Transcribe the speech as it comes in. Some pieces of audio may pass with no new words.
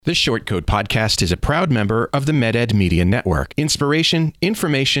The Short Coat Podcast is a proud member of the MedEd Media Network. Inspiration,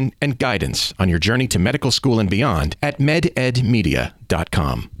 information, and guidance on your journey to medical school and beyond at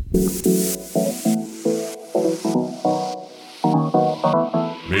mededmedia.com.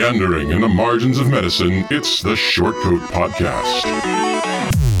 Meandering in the margins of medicine, it's the Short Coat Podcast.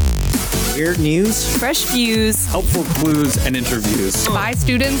 Weird news, fresh views, helpful clues, and interviews. By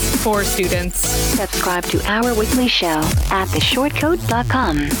students, for students. Subscribe to our weekly show at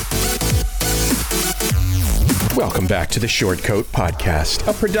theshortcoat.com. Welcome back to the Short Coat Podcast,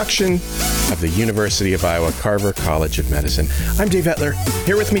 a production of the University of Iowa Carver College of Medicine. I'm Dave Etler.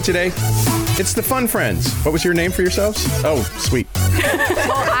 Here with me today, it's the Fun Friends. What was your name for yourselves? Oh, sweet.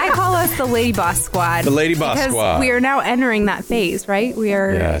 Well, I call us the Lady Boss Squad. The Lady Boss because Squad. We are now entering that phase, right? We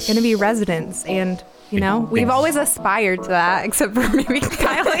are going to be residents, and we've always aspired to that, except for maybe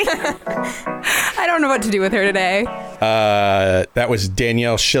Kylie. I don't know what to do with her today. That was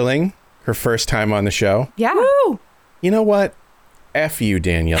Danielle Schilling, her first time on the show. Yeah. Woo! You know what? F you,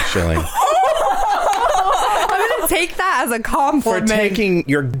 Danielle Schilling. I'm going to take that as a compliment. For taking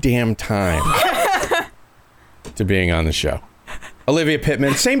your damn time to being on the show. Olivia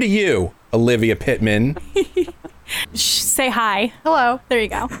Pittman. Same to you, Olivia Pittman. Say hi. Hello. There you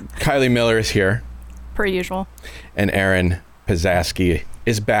go. Kylie Miller is here. Per usual. And Erin Pazaski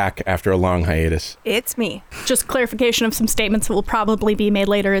is back after a long hiatus. It's me. Just clarification of some statements that will probably be made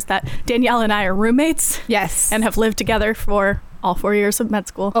later is that Danielle and I are roommates. Yes. And have lived together for all 4 years of med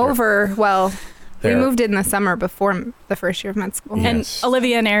school. We moved in the summer before the first year of med school. Yes. And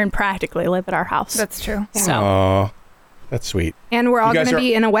Olivia and Erin practically live at our house. That's true. Yeah. So. Aw, that's sweet. And we're all going to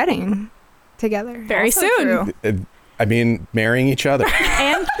be in a wedding together. Very also soon. True. I mean, marrying each other.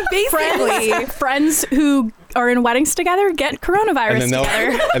 And basically, friends who are in weddings together get coronavirus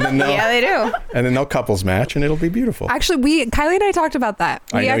together. Yeah, they do. And then they'll couples match, and it'll be beautiful. Actually, Kylie and I talked about that.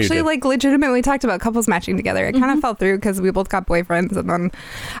 We actually legitimately talked about couples matching together. It kind of fell through because we both got boyfriends, and then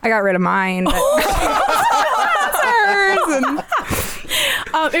I got rid of mine.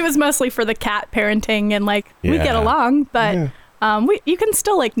 But it was mostly for the cat parenting, and we get along, but you can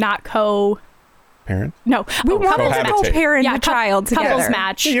still not parent? No. We wanted to co-parent the child together. Couples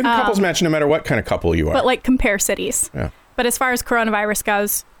match. Yeah, you can couples match no matter what kind of couple you are. But compare cities. Yeah. But as far as coronavirus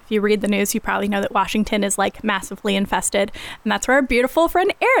goes, if you read the news, you probably know that Washington is massively infested. And that's where our beautiful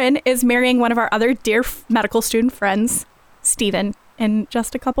friend Erin is marrying one of our other dear medical student friends, Steven, in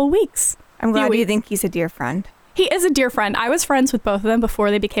just a couple weeks. I'm glad you think he's a dear friend. He is a dear friend. I was friends with both of them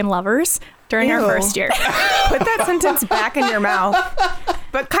before they became lovers during our first year. Put that sentence back in your mouth.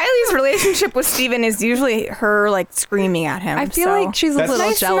 But Kylie's relationship with Steven is usually her screaming at him. I feel like she's a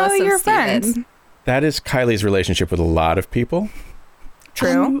little jealous of your friends. That is Kylie's relationship with a lot of people.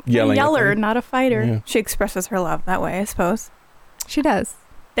 True. Yelling a yeller, at them. not a fighter. Yeah. She expresses her love that way, I suppose. She does.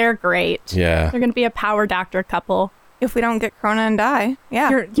 They're great. Yeah. They're going to be a power doctor couple. If we don't get corona and die. Yeah.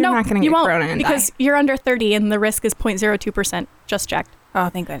 You're not going to get corona and because die. you're under 30 and the risk is 0.02%. Just checked. Oh,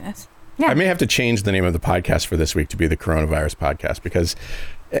 thank goodness. Yeah. I may have to change the name of the podcast for this week to be the Coronavirus Podcast because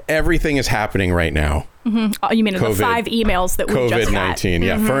everything is happening right now. Mm-hmm. Oh, you mean the 5 emails that we just got? COVID-19,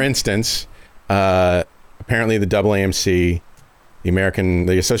 yeah. Mm-hmm. For instance, apparently the AAMC,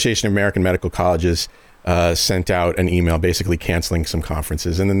 the Association of American Medical Colleges, sent out an email basically canceling some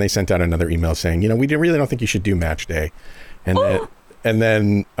conferences. And then they sent out another email saying, we really don't think you should do match day. And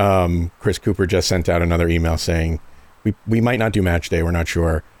then Chris Cooper just sent out another email saying, we might not do match day. We're not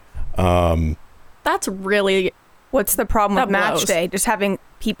sure. That's really... What's the problem with match day? Just having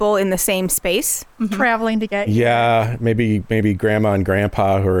people in the same space? Mm-hmm. Traveling to get here. Yeah, maybe grandma and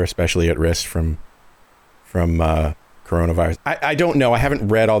grandpa who are especially at risk from coronavirus. I don't know. I haven't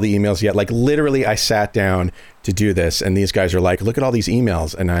read all the emails yet. Literally, I sat down to do this, and these guys are like, look at all these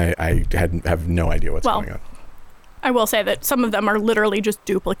emails, and I have no idea what's going on. I will say that some of them are literally just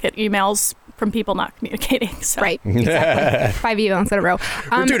duplicate emails from people not communicating. So. Right. Exactly. 5 emails in a row.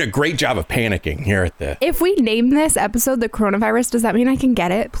 We're doing a great job of panicking here at the... If we name this episode the coronavirus, does that mean I can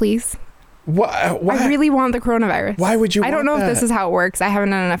get it, please? Why? I really want the coronavirus. Why would you want I don't know that? if this is how it works. I haven't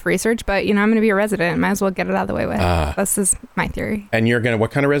done enough research, but, I'm going to be a resident. Might as well get it out of the way with. This is my theory. And you're going to...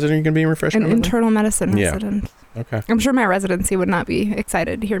 What kind of resident are you going to be in refreshment? An internal medicine resident. Okay. I'm sure my residency would not be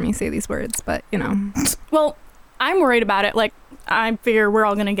excited to hear me say these words, but, Well, I'm worried about it. I figure we're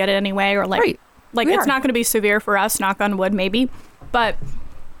all going to get it anyway, or right. It's not going to be severe for us, knock on wood, maybe. But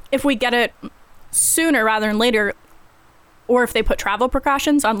if we get it sooner rather than later, or if they put travel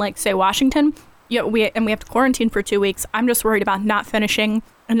precautions on, say, Washington, we have to quarantine for 2 weeks. I'm just worried about not finishing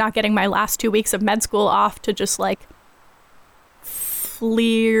and not getting my last 2 weeks of med school off to just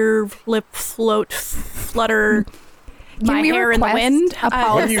fleer, flip, float, flutter. my we hair in the request wind. a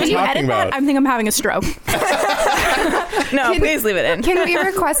policy? What are you Can you talking edit about? that? I think I'm having a stroke. No, please leave it in. Can we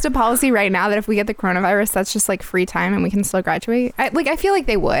request a policy right now that if we get the coronavirus, that's just like free time and we can still graduate? I feel like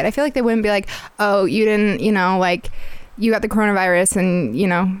they would. I feel like they wouldn't be like, oh, you didn't, like you got the coronavirus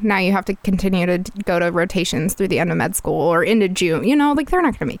and, now you have to continue to go to rotations through the end of med school or into June. Like they're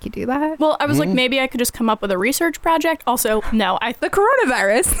not going to make you do that. Well, I was like, maybe I could just come up with a research project. Also, no, The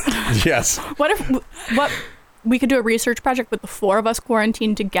coronavirus. Yes. what we could do a research project with the four of us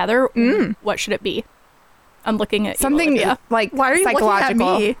quarantined together. What should it be? I'm looking at Something you, Olivia. like Why are you psychological.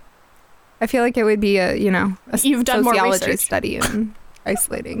 looking at me? I feel like it would be a You've done more sociology research. study in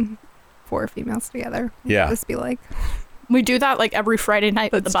isolating 4 females together. Yeah. Just be like, We do that like every Friday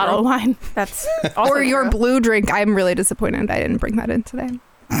night with the bottle of wine. That's or your blue drink. I'm really disappointed I didn't bring that in today.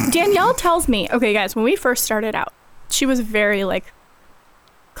 Danielle tells me, okay, guys, when we first started out, she was very like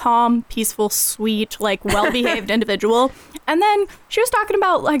calm, peaceful, sweet, like well-behaved individual. And then she was talking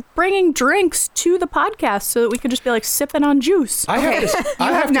about like bringing drinks to the podcast so that we could just be like sipping on juice. I have to, I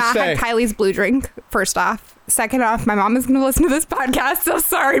You have to not say, had Kylie's blue drink, first off. Second off, my mom is going to listen to this podcast, so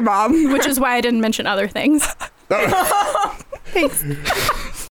sorry, Mom. Which is why I didn't mention other things. Thanks.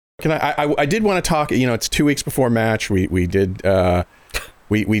 can I did want to talk, it's 2 weeks before match. We did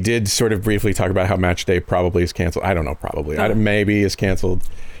we did sort of briefly talk about how match day probably is canceled. I don't know, probably. Maybe is canceled.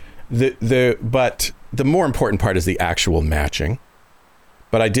 But the more important part is the actual matching.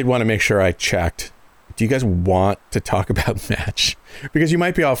 But I did want to make sure I checked. Do you guys want to talk about match? Because you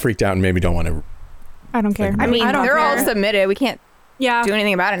might be all freaked out and maybe don't want to. I don't care. I mean, I don't they're all care. submitted. We can't Yeah. do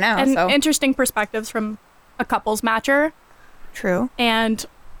anything about it now. And so interesting perspectives from a couples matcher. true. And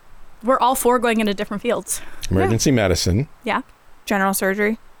we're all four going into different fields. Emergency medicine. Yeah. General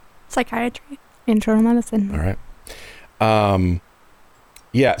surgery. Psychiatry. Internal medicine. All right.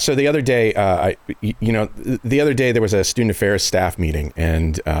 Yeah. So the other day, the other day there was a student affairs staff meeting,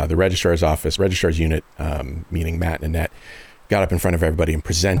 and the registrar's unit meeting, Matt and Annette, got up in front of everybody and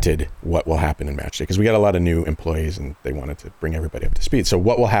presented what will happen in match day, because we got a lot of new employees and they wanted to bring everybody up to speed. So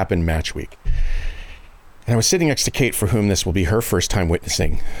what will happen match week? And I was sitting next to Kate, for whom this will be her first time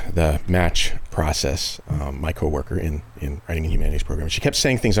witnessing the match process, my coworker in writing and humanities program. She kept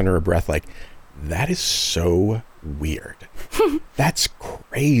saying things under her breath like, that is so weird. That's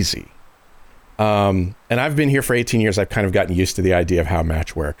crazy. And I've been here for 18 years. I've kind of gotten used to the idea of how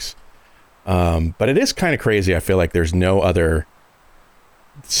match works. But it is kind of crazy. I feel like there's no other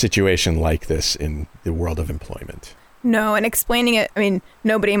situation like this in the world of employment. No, and explaining it, I mean,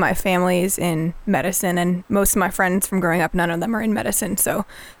 nobody in my family is in medicine, and most of my friends from growing up, none of them are in medicine. So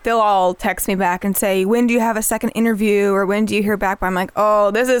they'll all text me back and say, when do you have a second interview, or when do you hear back? But I'm like, oh,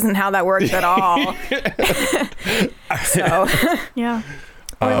 this isn't how that works at all. So, Yeah.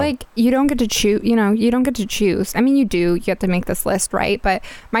 Or like you don't get to choose, you don't get to choose. I mean, you do, you get to make this list, right? But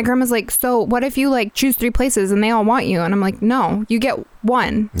my grandma's like, so what if you like choose 3 places and they all want you? And I'm like, no, you get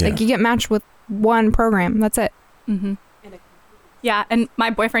one. Yeah. Like you get matched with one program. That's it. Mm-hmm. Yeah, and my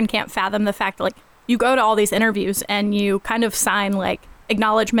boyfriend can't fathom the fact that, like, you go to all these interviews and you kind of sign, like,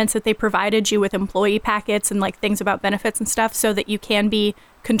 acknowledgments that they provided you with employee packets and, like, things about benefits and stuff so that you can be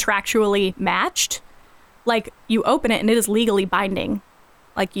contractually matched. Like, you open it and it is legally binding.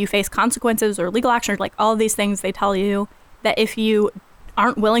 Like, you face consequences or legal action, or, like, all of these things they tell you that if you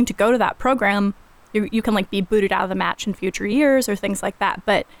aren't willing to go to that program, you can, like, be booted out of the match in future years or things like that.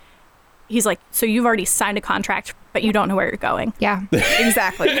 But he's like, so you've already signed a contract, but you don't know where you're going. Yeah.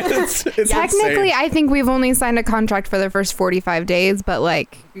 exactly. It's Technically, insane. I think we've only signed a contract for the first 45 days, but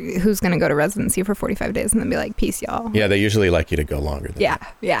like, who's going to go to residency for 45 days and then be like, peace, y'all? Yeah, they usually like you to go longer than Yeah.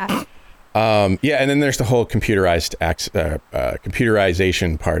 that. Yeah, and then there's the whole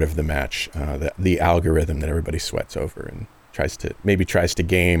computerization part of the match, the algorithm that everybody sweats over and tries to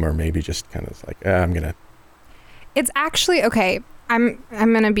game, or maybe just kind of like, I'm gonna. It's actually okay. I'm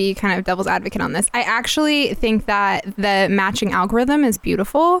gonna be kind of devil's advocate on this. I actually think that the matching algorithm is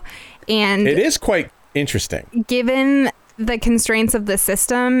beautiful, and It is quite interesting. given the constraints of the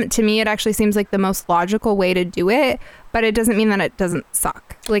system, to me, it actually seems like the most logical way to do it. But it doesn't mean that it doesn't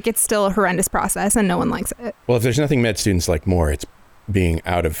suck. Like, it's still a horrendous process, and no one likes it. Well, if there's nothing med students like more, it's being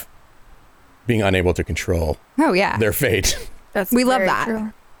unable to control Oh yeah, their fate. We love that.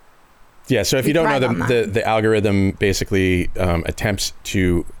 True. Yeah, so if We you don't know, thrive on the algorithm basically attempts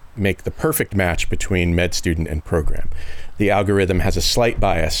to make the perfect match between med student and program. The algorithm has a slight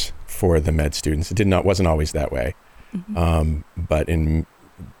bias for the med students. It wasn't always that way. Mm-hmm. But in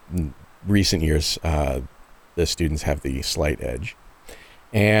recent years, the students have the slight edge.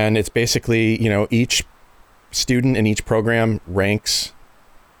 And it's basically, each student in each program ranks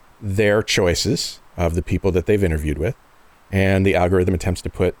their choices of the people that they've interviewed with and the algorithm attempts to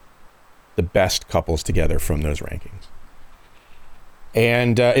put the best couples together from those rankings.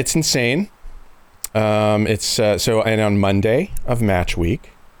 And it's insane. And on Monday of match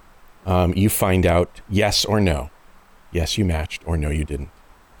week, you find out yes or no. Yes, you matched, or no, you didn't.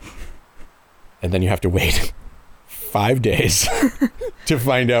 And then you have to wait 5 days to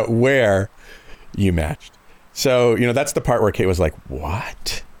find out where you matched. So, that's the part where Kate was like,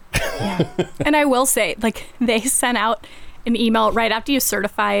 what? And I will say, like, they sent out an email right after you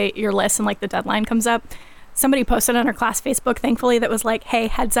certify your list and, like, the deadline comes up. Somebody posted on our class Facebook, thankfully, that was like, hey,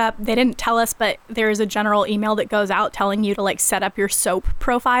 heads up. They didn't tell us, but there is a general email that goes out telling you to, like, set up your SOAP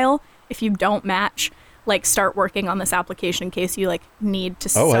profile. If you don't match, like, start working on this application in case you, like, need to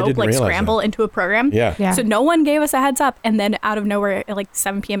SOAP, like, scramble into a program. Yeah. So no one gave us a heads up. And then out of nowhere, at, like,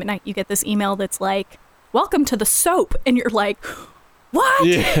 7 p.m. at night, you get this email that's like, welcome to the SOAP. And you're like, what?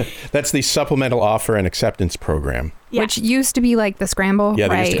 Yeah, that's the Supplemental Offer and Acceptance Program. Yeah. Which used to be like the scramble. Yeah,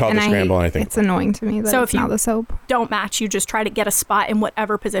 they used to call it the scramble, and I think it's annoying to me that So it's if you not the SOAP. don't match, you just try to get a spot in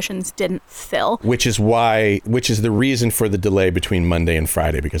whatever positions didn't fill. Which is the reason for the delay between Monday and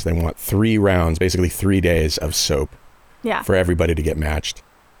Friday, because they want 3 rounds, basically 3 days of SOAP for everybody to get matched,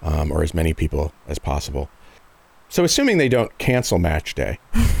 or as many people as possible. So assuming they don't cancel match day,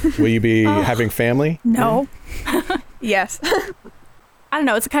 will you be having family? No. Yes. I don't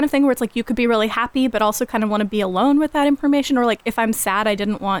know. It's the kind of thing where it's like you could be really happy, but also kind of want to be alone with that information. Or like if I'm sad, I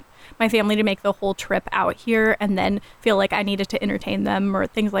didn't want my family to make the whole trip out here and then feel like I needed to entertain them or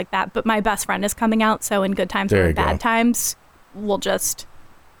things like that. But my best friend is coming out. So in good times or in bad times, we'll just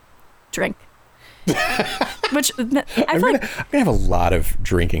drink. Which I feel like I'm gonna have a lot of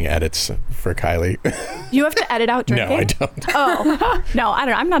drinking edits for Kylie. you have to edit out drinking. No, I don't. Oh, no, I don't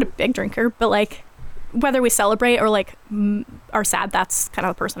know. I'm not a big drinker, but like whether we celebrate or like are sad, that's kind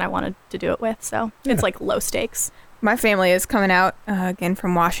of the person I wanted to do it with. So it's like low stakes. My family is coming out again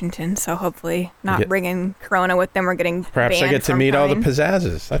from Washington, so hopefully not bringing Corona with them or getting Perhaps banned I get to from meet all the coming.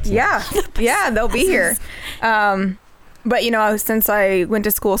 pizzazzes. That's nice. Yeah, they'll be here. But since I went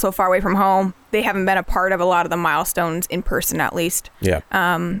to school so far away from home, they haven't been a part of a lot of the milestones in person, at least. Yeah.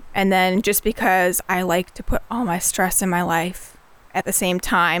 And then just because I like to put all my stress in my life at the same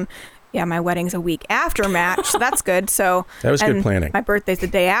time. Yeah, my wedding's a week after match, so that's good. So that was good planning. My birthday's the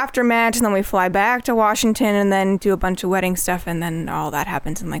day after match, and then we fly back to Washington and then do a bunch of wedding stuff, and then all that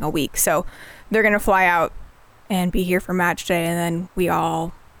happens in like a week. So they're gonna fly out and be here for match day, and then we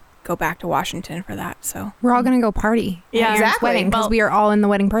all go back to Washington for that. So We're all gonna go party. Yeah, at Aaron's exactly. wedding because Well- we are all in the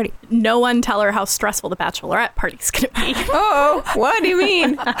wedding party. No one tell her how stressful the bachelorette party's going to be. oh, what do you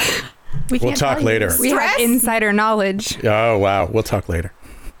mean? We'll talk later. We have insider knowledge. Oh, wow. We'll talk later.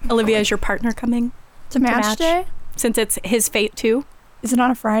 Olivia, is your partner coming To match day? since it's his fate too? Is it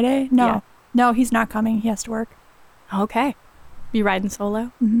on a Friday? No. Yeah. No, he's not coming. He has to work. Okay. You riding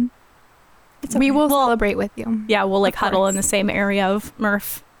solo? Mm-hmm. It's We okay. will celebrate with you. Yeah, we'll like Of huddle in course. the same area of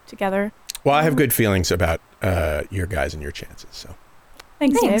Murph together. Well, I have good feelings about your guys and your chances. So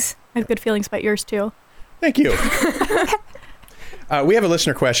Thanks, Thanks. Dave. I have good feelings about yours too. thank you. We have a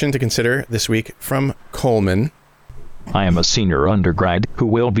listener question to consider this week from Coleman. I am a senior undergrad who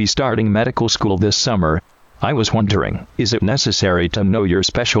will be starting medical school this summer. I was wondering, is it necessary to know your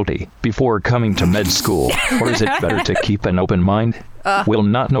specialty before coming to med school, or is it better to keep an open mind? Will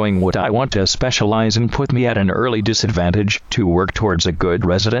not knowing what I want to specialize in put me at an early disadvantage to work towards a good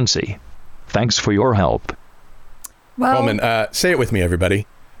residency? Thanks for your help. Well, Coleman, say it with me, everybody.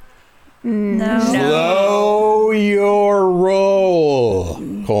 no. Slow your roll,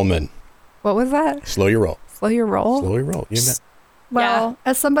 Coleman. What was that? Slow your roll. Slow your roll. Slow your roll. Well,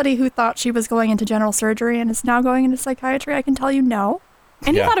 as somebody who thought she was going into general surgery and is now going into psychiatry, I can tell you no.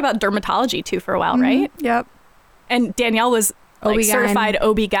 And Yeah. you thought about dermatology too for a while, right? Yep. And Danielle was like OB-GYN. certified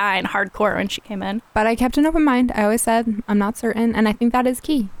OB-GYN hardcore when she came in. But I kept an open mind. I always said I'm not certain, and I think that is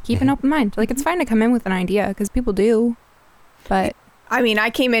key. Keep an open mind. Like it's fine to come in with an idea because people do, but I mean, I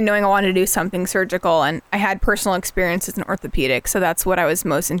came in knowing I wanted to do something surgical, and I had personal experiences in orthopedics, so that's what I was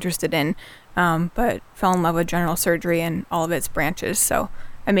most interested in. But fell in love with general surgery and all of its branches, so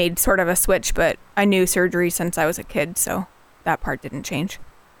I made sort of a switch, but I knew surgery since I was a kid, so that part didn't change.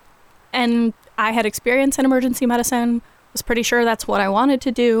 And I had experience in emergency medicine, was pretty sure that's what I wanted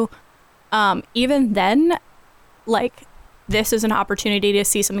to do. Even then, like, this is an opportunity to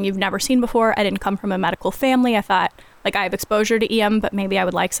see something you've never seen before. I didn't come from a medical family. I thought, like, I have exposure to EM, but maybe I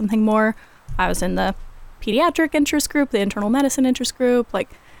would like something more. I was in the pediatric interest group, the internal medicine interest group, like,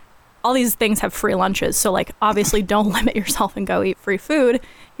 all these things have free lunches. So, like, obviously don't limit yourself and go eat free food.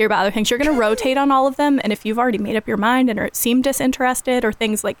 Hear about other things. You're going to rotate on all of them. And if you've already made up your mind and or seem disinterested or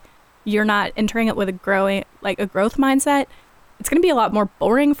things like you're not entering it with a like a growth mindset, it's going to be a lot more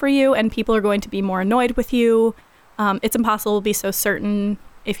boring for you, and people are going to be more annoyed with you. It's impossible to be so certain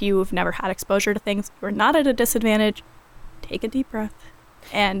if you've never had exposure to things. You're not at a disadvantage. Take a deep breath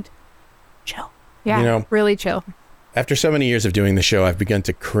and chill. Yeah, You know, really chill. After so many years of doing the show, I've begun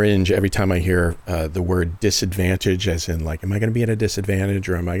to cringe every time I hear the word disadvantage, as in like, am I going to be at a disadvantage,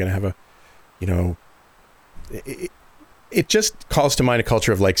 or am I going to have a, you know, it just calls to mind a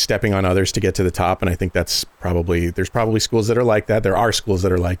culture of like stepping on others to get to the top. And I think there's probably schools that are like that. There are schools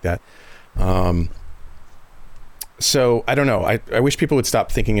that are like that. So I don't know. I wish people would stop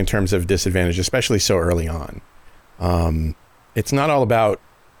thinking in terms of disadvantage, especially so early on. It's not all about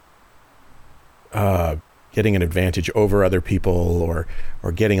getting an advantage over other people or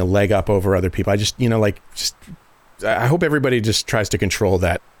getting a leg up over other people. I just, I hope everybody just tries to control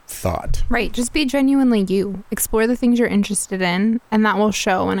that thought. Right. Just be genuinely you. Explore the things you're interested in, and that will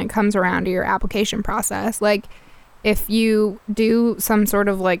show when it comes around to your application process. Like, if you do some sort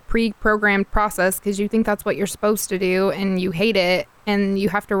of like pre-programmed process because you think that's what you're supposed to do and you hate it and you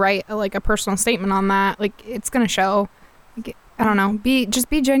have to write a personal statement on that, like, it's going to show. Like, I don't know. Be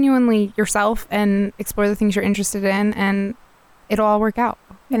genuinely yourself and explore the things you're interested in, and it'll all work out.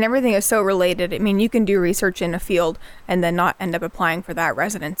 And everything is so related. I mean, you can do research in a field and then not end up applying for that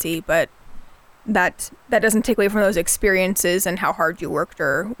residency, but that doesn't take away from those experiences and how hard you worked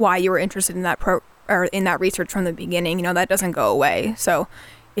or why you were interested in that or in that research from the beginning. You know, that doesn't go away. So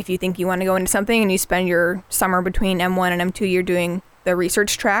if you think you want to go into something and you spend your summer between M1 and M2, you're doing the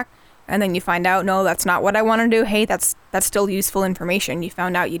research track, and then you find out, no, that's not what I want to do. Hey, that's still useful information. You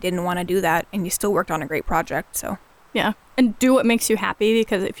found out you didn't want to do that, and you still worked on a great project. So yeah, and do what makes you happy,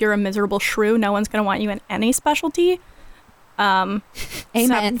 because if you're a miserable shrew, no one's going to want you in any specialty. Amen.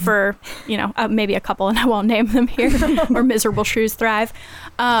 Except for, maybe a couple, and I won't name them here, where miserable shrews thrive.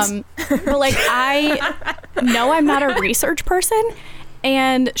 But like, I know I'm not a research person,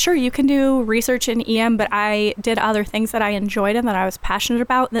 and sure, you can do research in EM, but I did other things that I enjoyed and that I was passionate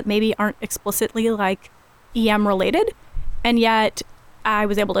about that maybe aren't explicitly like EM related, and yet I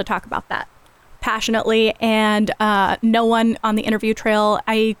was able to talk about that passionately. And no one on the interview trail,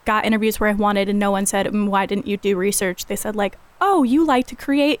 I got interviews where I wanted, and no one said, why didn't you do research? They said like, oh, you like to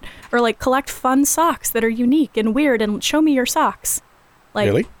create or like collect fun socks that are unique and weird, and show me your socks. Like,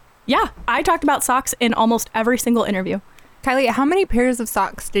 really? Yeah, I talked about socks in almost every single interview. Kylie, how many pairs of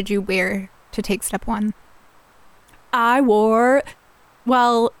socks did you wear to take step 1? I wore,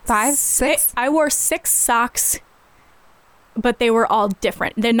 5, 6? I wore 6 socks, but they were all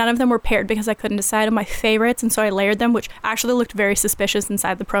different. None of them were paired because I couldn't decide on my favorites, and so I layered them, which actually looked very suspicious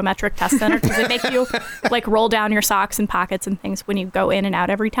inside the Prometric Test Center, because they make you like roll down your socks and pockets and things when you go in and out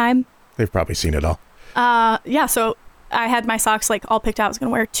every time. They've probably seen it all. Yeah, so I had my socks like all picked out. I was going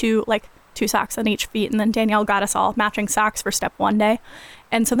to wear 2 socks on each feet, and then Danielle got us all matching socks for step 1 day.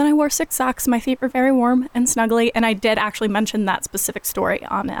 And so then I wore 6 socks. My feet were very warm and snuggly, and I did actually mention that specific story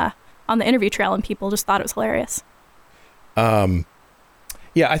on the interview trail, and people just thought it was hilarious.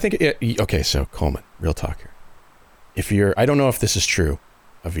 Yeah, I think okay, so Coleman, real talk here. I don't know if this is true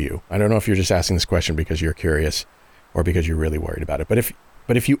of you. I don't know if you're just asking this question because you're curious or because you're really worried about it. But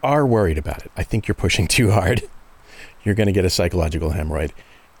if you are worried about it, I think you're pushing too hard. You're going to get a psychological hemorrhoid.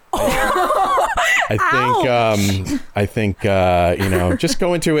 I think just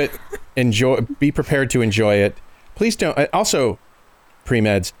go into it, be prepared to enjoy it. Please don't, also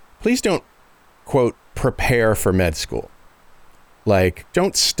pre-meds, please don't, prepare for med school. Like,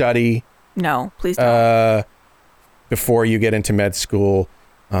 don't study. No, please don't. Before you get into med school.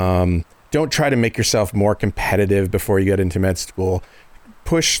 Don't try to make yourself more competitive before you get into med school.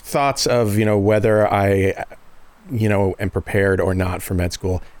 Push thoughts of, whether I, am prepared or not for med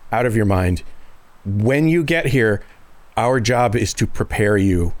school out of your mind. When you get here, our job is to prepare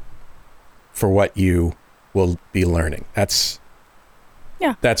you for what you will be learning. That's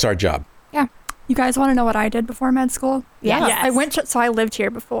our job. Yeah. You guys want to know what I did before med school? Yes. Yes. I lived here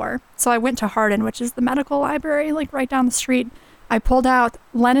before. So I went to Hardin, which is the medical library, like right down the street. I pulled out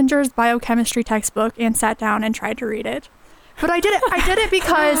Leninger's biochemistry textbook and sat down and tried to read it. But I did it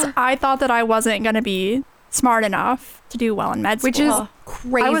because I thought that I wasn't going to be smart enough to do well in med school. Which is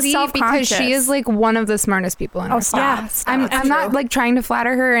crazy, I was because self-conscious. she is like one of the smartest people in our class. Yeah, I'm not like trying to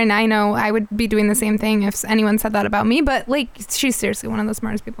flatter her, and I know I would be doing the same thing if anyone said that about me, but like, she's seriously one of the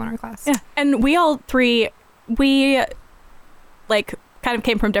smartest people in our class. Yeah, and we all three, like kind of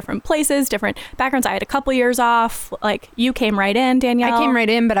came from different places, different backgrounds. I had a couple years off. Like, you came right in, Danielle. I came right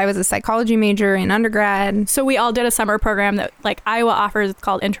in, but I was a psychology major in undergrad. So we all did a summer program that like Iowa offers. It's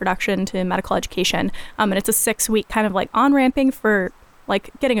called Introduction to Medical Education. And it's a 6-week kind of like on-ramping for like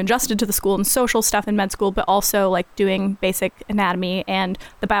getting adjusted to the school and social stuff in med school, but also like doing basic anatomy and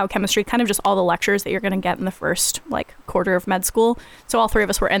the biochemistry, kind of just all the lectures that you're going to get in the first like quarter of med school. So all three of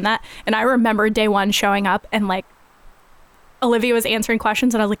us were in that. And I remember day one showing up and like Olivia was answering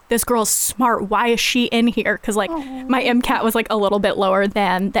questions and I was like, this girl's smart. Why is she in here? Because like my MCAT was like a little bit lower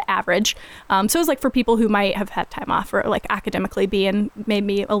than the average. So it was like for people who might have had time off or like academically be and made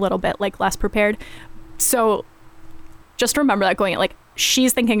me a little bit like less prepared. So just remember that going like,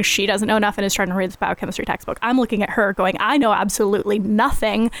 she's thinking she doesn't know enough and is trying to read this biochemistry textbook. I'm looking at her going, I know absolutely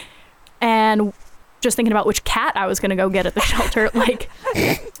nothing. And just thinking about which cat I was going to go get at the shelter. Like,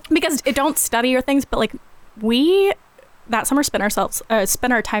 because it don't study your things, but like we that summer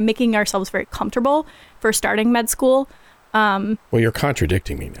spend our time making ourselves very comfortable for starting med school. Well, you're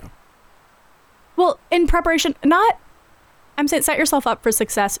contradicting me now. Well, in preparation, I'm saying set yourself up for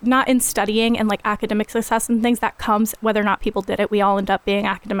success, not in studying and like academic success and things that comes whether or not people did it. We all end up being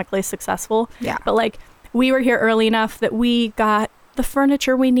academically successful. Yeah. But like we were here early enough that we got the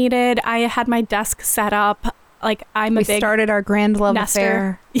furniture we needed. I had my desk set up. Like we started our grand love nester.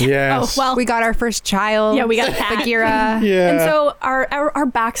 affair. Yes. Oh, well, We got our first child. Yeah, we got a cat. Bagheera. Yeah. And so our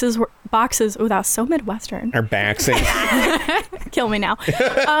boxes were boxes. Oh, that was so Midwestern. Our backs. Kill me now.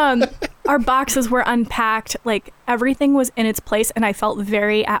 Our boxes were unpacked. Like everything was in its place, and I felt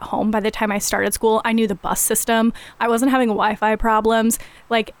very at home by the time I started school. I knew the bus system. I wasn't having Wi-Fi problems.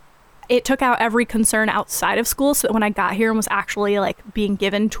 Like it took out every concern outside of school, so that when I got here and was actually like being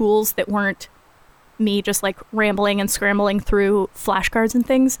given tools that weren't me just like rambling and scrambling through flashcards and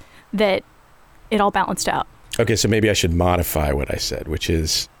things, that it all balanced out. Okay, so maybe I should modify what I said, which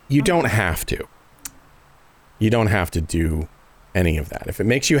is you don't have to. You don't have to do any of that. If it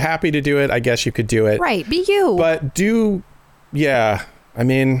makes you happy to do it, I guess you could do it. Right. Be you. But do the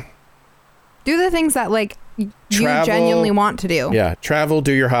things that like you Travel. genuinely want to do. Yeah, travel,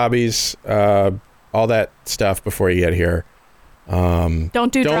 do your hobbies, all that stuff before you get here.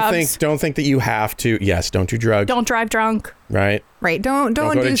 Don't do drugs. Don't think that you have to. Yes, don't do drugs. Don't drive drunk. Right. Right. Don't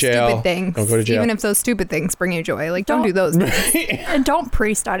go to do jail. stupid things. Don't go to jail. Even if those stupid things bring you joy. Like don't do those things. And don't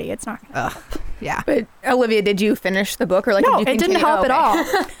pre-study. It's not gonna Yeah. But Olivia, did you finish the book or like? No, did you it didn't continue? help Oh, at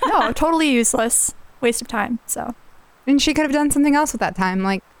okay. all. No, totally useless. Waste of time. So And she could have done something else with that time,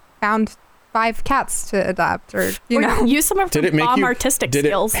 like found 5 cats to adopt or Or know. use some of Did her it make bomb you artistic did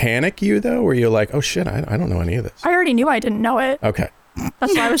skills. it panic you though? Were you like, oh shit, I don't know any of this? I already knew I didn't know it. Okay.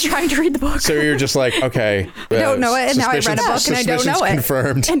 That's why I was trying to read the book. So you're just like, okay. I don't know it, and now I read a book and I don't know it.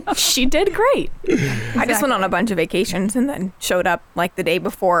 Confirmed. And she did great. I just went on a bunch of vacations and then showed up like the day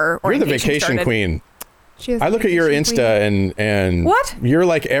before. You're the orientation vacation started. queen. She is I look at your vacation Insta and What? You're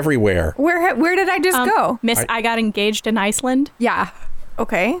like everywhere. Where did I just go? Miss, I got engaged in Iceland. Yeah.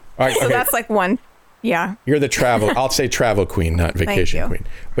 Okay. All right, So okay. that's like one. Yeah. You're the travel. I'll say travel queen, not vacation you. queen.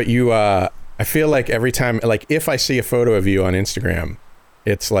 But you, I feel like every time, like if I see a photo of you on Instagram,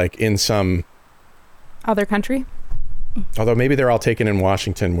 it's like in some. Other country. Although maybe they're all taken in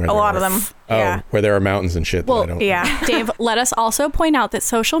Washington, where A there lot are- of them. Oh, Yeah. where there are mountains and shit. that I Well, don't. Yeah. Dave, let us also point out that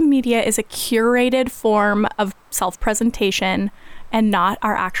social media is a curated form of self-presentation and not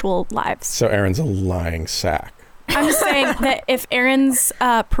our actual lives. So Erin's a lying sack. I'm just saying that if Erin's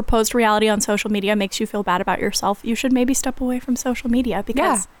proposed reality on social media makes you feel bad about yourself, you should maybe step away from social media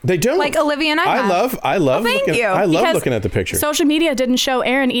because They don't. Like Olivia and I have. I love thank looking. you. I love Because looking at the picture. social media didn't show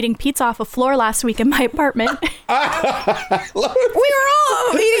Erin eating pizza off a floor last week in my apartment. We were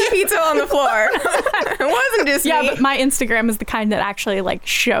all eating pizza on the floor. It wasn't just Yeah, me. but my Instagram is the kind that actually like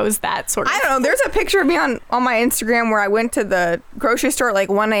shows that sort of. I don't know. There's a picture of me on my Instagram where I went to the grocery store at like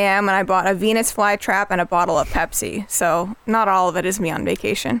 1 a.m. and I bought a Venus flytrap and a bottle of Pepsi. So not all of it is me on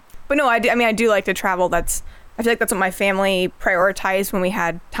vacation. But no, I do like to travel. I feel like that's what my family prioritized when we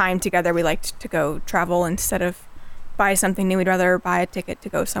had time together. We liked to go travel instead of buy something new. We'd rather buy a ticket to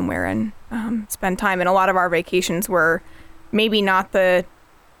go somewhere and spend time. And a lot of our vacations were maybe not the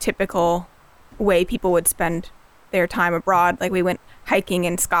typical way people would spend their time abroad. Like we went hiking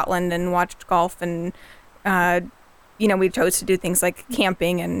in Scotland and watched golf and we chose to do things like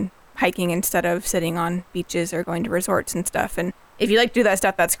camping and hiking instead of sitting on beaches or going to resorts and stuff. And if you like to do that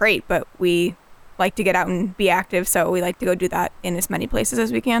stuff, that's great, but we like to get out and be active, so we like to go do that in as many places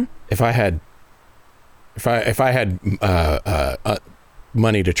as we can. If I had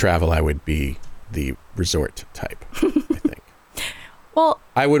money to travel, I would be the resort type. I think. Well,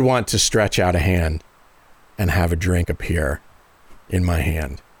 I would want to stretch out a hand and have a drink appear in my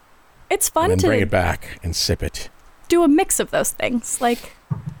hand, it's and fun then bring to it back and sip it. do a mix of those things. Like,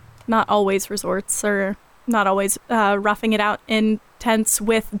 not always resorts or not always roughing it out in tents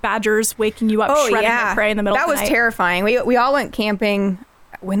with badgers waking you up, shredding their prey in the middle of the night. That was terrifying. We all went camping.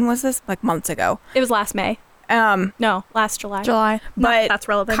 When was this? Like months ago. It was last May. No, last July. But that's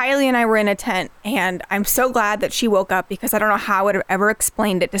relevant. Kylie and I were in a tent, and I'm so glad that she woke up because I don't know how I would have ever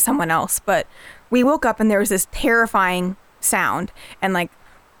explained it to someone else. But we woke up and there was this terrifying sound, and like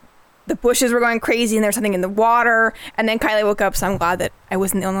the bushes were going crazy, and there's something in the water. And then Kylie woke up, so I'm glad that I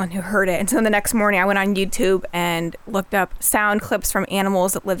wasn't the only one who heard it. And so the next morning, I went on YouTube and looked up sound clips from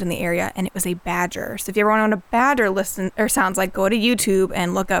animals that lived in the area, and it was a badger. So if you ever want to know what a badger sounds like, go to YouTube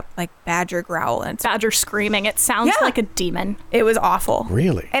and look up like badger growl. And it's badger screaming. It sounds like a demon. It was awful.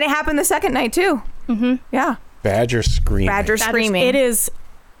 Really? And it happened the second night too. Mm-hmm. Yeah. Badger screaming. Badger screaming.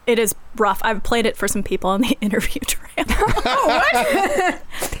 It is rough. I've played it for some people on the interview trail.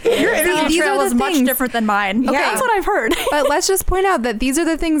 Your interview trail was much different than mine. Okay, that's what I've heard. But let's just point out that these are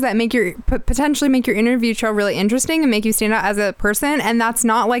the things that make potentially make your interview trail really interesting and make you stand out as a person. And that's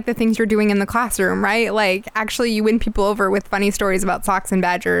not like the things you're doing in the classroom, right? Like actually you win people over with funny stories about socks and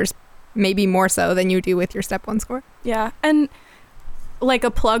badgers, maybe more so than you do with your Step 1 score. Yeah. And like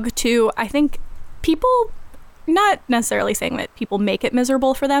a plug too, I think people, not necessarily saying that people make it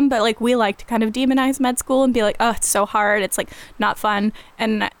miserable for them, but like we like to kind of demonize med school and be like, oh, it's so hard, it's like not fun.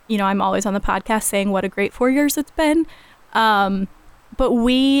 And you know, I'm always on the podcast saying what a great 4 years it's been, but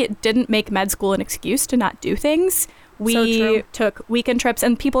we didn't make med school an excuse to not do things. We took weekend trips,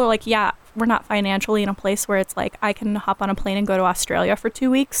 and people are like, yeah, we're not financially in a place where it's like I can hop on a plane and go to Australia for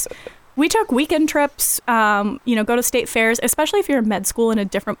 2 weeks. We took weekend trips, go to state fairs, especially if you're in med school in a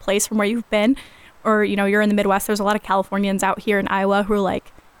different place from where you've been. Or, you know, you're in the Midwest. There's a lot of Californians out here in Iowa who are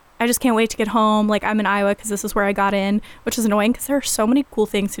like, I just can't wait to get home. Like, I'm in Iowa because this is where I got in, which is annoying because there are so many cool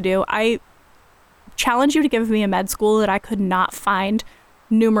things to do. I challenge you to give me a med school that I could not find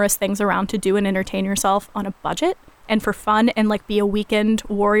numerous things around to do and entertain yourself on a budget and for fun and, like, be a weekend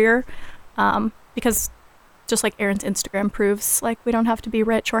warrior. Because just like Erin's Instagram proves, like, we don't have to be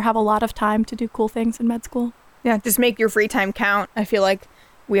rich or have a lot of time to do cool things in med school. Yeah, just make your free time count. I feel like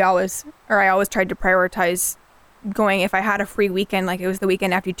I always tried to prioritize going if I had a free weekend, like it was the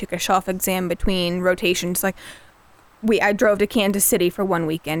weekend after you took a shelf exam between rotations. Like I drove to Kansas City for one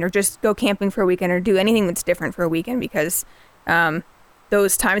weekend, or just go camping for a weekend, or do anything that's different for a weekend, because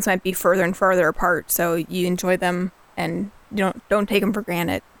those times might be further and further apart. So you enjoy them and you don't take them for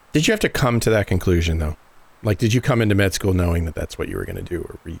granted. Did you have to come to that conclusion though? Like, did you come into med school knowing that that's what you were going to do,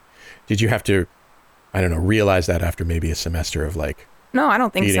 or did you have to, I don't know, realize that after maybe a semester of like? No, I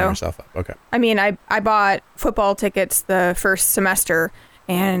don't think beating so. Yourself up. Okay. I mean, I bought football tickets the first semester,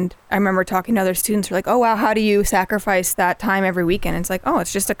 and I remember talking to other students who were like, oh, wow, how do you sacrifice that time every weekend? And it's like, oh,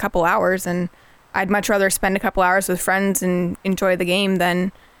 it's just a couple hours, and I'd much rather spend a couple hours with friends and enjoy the game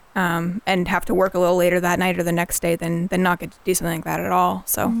than and have to work a little later that night or the next day than not get to do something like that at all.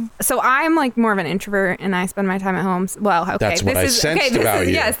 So I'm like more of an introvert, and I spend my time at home. Well, okay, that's what I sensed about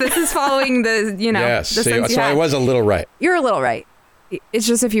you. Yes, this is following the yes. The sense so I was a little right. You're a little right. It's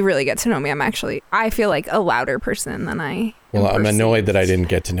just if you really get to know me, I feel like a louder person than I. Well, I'm annoyed that I didn't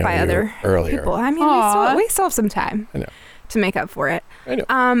get to know you other earlier. People. I mean, we still have some time. I know. To make up for it. I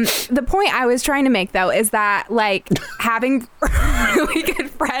know. The point I was trying to make though is that like having really good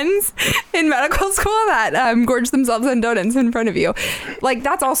friends in medical school that gorge themselves on donuts in front of you, like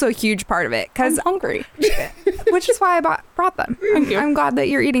that's also a huge part of it. Because I'm hungry, which is why I brought them. I'm glad that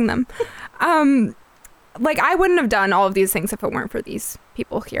you're eating them. Like I wouldn't have done all of these things if it weren't for these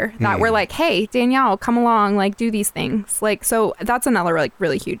people here that were like, hey, Danielle, come along, like do these things. Like, so that's another like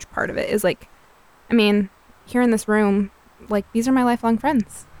really huge part of it is like, I mean, here in this room, like these are my lifelong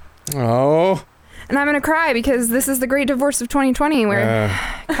friends. Oh. And I'm going to cry because this is the great divorce of 2020 where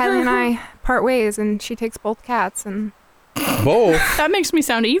Kylie and I part ways and she takes both cats and both. That makes me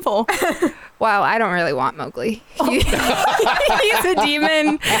sound evil. Well, I don't really want Mowgli. He's a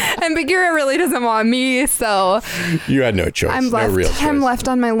demon, and Bagheera really doesn't want me. So you had no choice. I'm left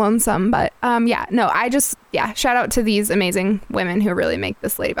on my lonesome. But shout out to these amazing women who really make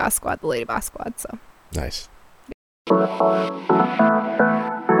this Lady Boss Squad the Lady Boss Squad. So nice.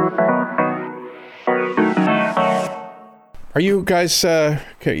 Are you guys?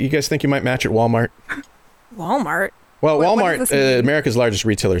 You guys think you might match at Walmart? Walmart. Well, Walmart, America's largest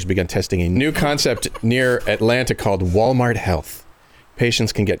retailer, has begun testing a new concept near Atlanta called Walmart Health.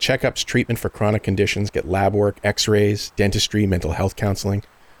 Patients can get checkups, treatment for chronic conditions, get lab work, x-rays, dentistry, mental health counseling,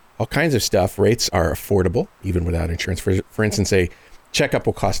 all kinds of stuff. Rates are affordable, even without insurance. For instance, a checkup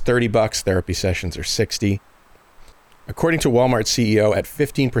will cost $30. Therapy sessions are $60. According to Walmart CEO, at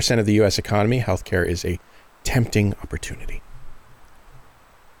 15% of the U.S. economy, healthcare is a tempting opportunity.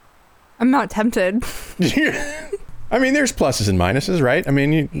 I'm not tempted. I mean, there's pluses and minuses, right? I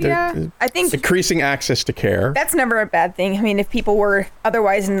mean, I think increasing access to care. that's never a bad thing. I mean, if people were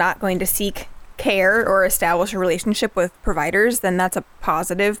otherwise not going to seek care or establish a relationship with providers, then that's a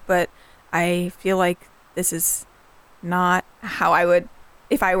positive. But I feel like this is not how I would,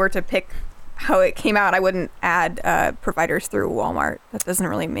 if I were to pick how it came out, I wouldn't add providers through Walmart. That doesn't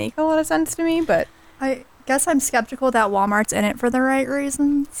really make a lot of sense to me, but I guess I'm skeptical that Walmart's in it for the right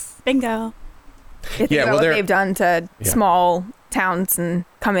reasons. Bingo. you think about what they've done to small towns and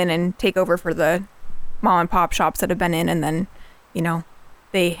come in and take over for the mom and pop shops that have been in, and then, you know,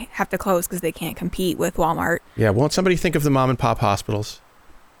 they have to close because they can't compete with Walmart. Yeah, won't somebody think of the mom and pop hospitals?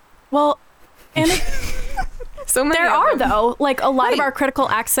 Well, and So many there of are, them. though, like a lot of Right. our critical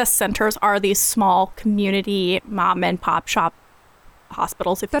access centers are these small community mom and pop shop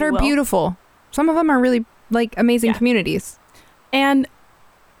hospitals, if That you are will. beautiful. Some of them are really like amazing Yeah. communities. And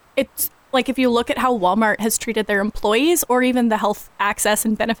it's like if you look at how Walmart has treated their employees, or even the health access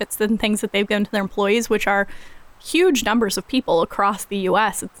and benefits and things that they've given to their employees, which are huge numbers of people across the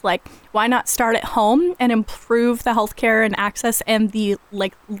US, it's like, why not start at home and improve the healthcare and access and the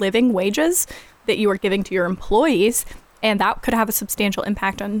like living wages that you are giving to your employees? And that could have a substantial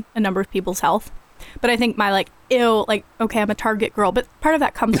impact on a number of people's health. But I think my okay, I'm a Target girl, but part of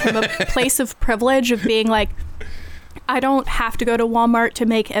that comes from a place of privilege of being like, I don't have to go to Walmart to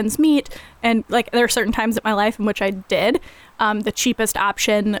make ends meet. And like, there are certain times in my life in which I did. The cheapest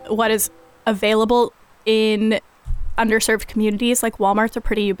option, what is available in underserved communities, like Walmart's are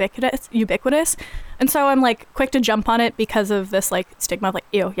pretty ubiquitous. And so I'm like quick to jump on it because of this like stigma of like,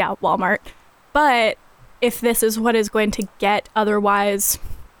 ew, yeah, Walmart. But if this is what is going to get otherwise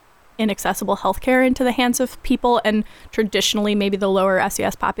inaccessible healthcare into the hands of people, and traditionally maybe the lower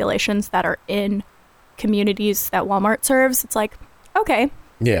SES populations that are in communities that Walmart serves, it's like, okay.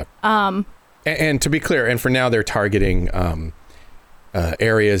 Yeah. And to be clear, and for now they're targeting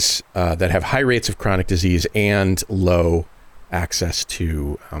areas that have high rates of chronic disease and low access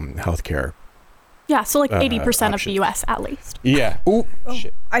to healthcare. Yeah, so like 80% of the options. US at least. Yeah. Ooh,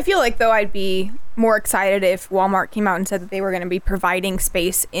 shit. I feel like, though, I'd be more excited if Walmart came out and said that they were going to be providing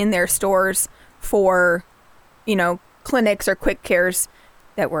space in their stores for, you know, clinics or quick cares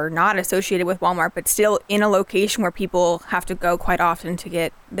that were not associated with Walmart, but still in a location where people have to go quite often to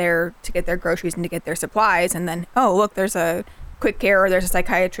get their groceries and to get their supplies. And then, oh, look, there's a quick care, or there's a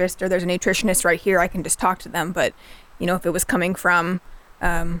psychiatrist, or there's a nutritionist right here. I can just talk to them. But, you know, if it was coming from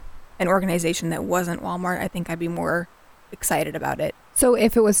an organization that wasn't Walmart, I think I'd be more excited about it. So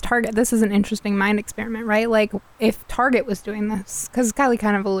if it was Target, this is an interesting mind experiment, right? Like if Target was doing this, because Kylie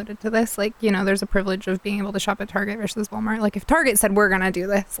kind of alluded to this, like, you know, there's a privilege of being able to shop at Target versus Walmart. Like if Target said, we're going to do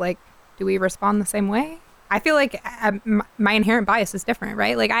this, like, do we respond the same way? I feel like my inherent bias is different,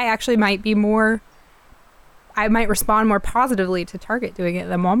 right? Like I actually might respond more positively to Target doing it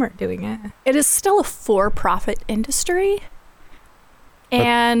than Walmart doing it. It is still a for-profit industry.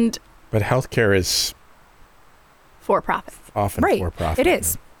 And But healthcare is for-profit. often Right. for-profit. It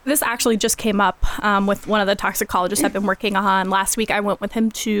is. This actually just came up with one of the toxicologists I've been working on. Last week, I went with him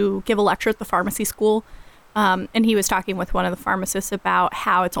to give a lecture at the pharmacy school. And he was talking with one of the pharmacists about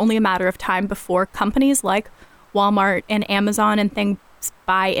how it's only a matter of time before companies like Walmart and Amazon and things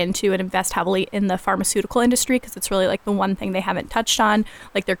buy into and invest heavily in the pharmaceutical industry, because it's really like the one thing they haven't touched on.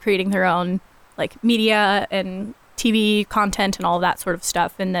 Like they're creating their own like media and TV content and all of that sort of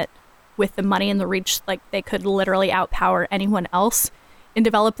stuff. And that with the money and the reach, like they could literally outpower anyone else in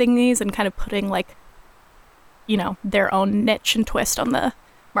developing these and kind of putting like, you know, their own niche and twist on the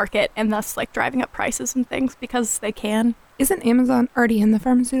market, and thus like driving up prices and things because they can. Isn't Amazon already in the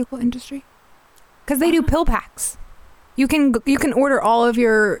pharmaceutical industry? Because they do pill packs. You can order all of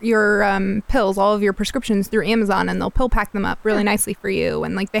your pills, all of your prescriptions through Amazon, and they'll pill pack them up really nicely for you.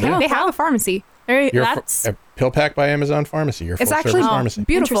 And like they have a pharmacy. That's a pill pack by Amazon Pharmacy. Your It's full actually service pharmacy.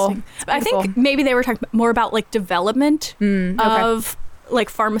 beautiful. interesting. I think maybe they were talking more about like development of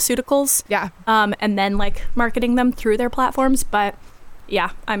like pharmaceuticals, and then like marketing them through their platforms. But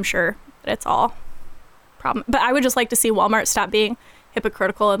yeah, I'm sure that it's all problem. But I would just like to see Walmart stop being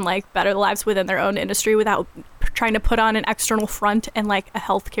hypocritical and like better the lives within their own industry without trying to put on an external front and like a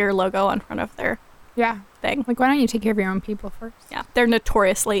healthcare logo on front of their thing. Like, why don't you take care of your own people first? Yeah, they're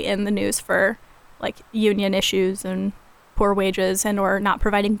notoriously in the news for like union issues and poor wages and or not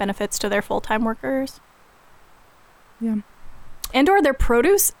providing benefits to their full-time workers. Yeah. And or their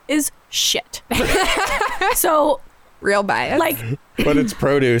produce is shit. So real bias. Like, but it's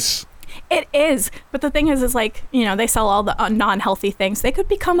produce. It is. But the thing is like, they sell all the non-healthy things. They could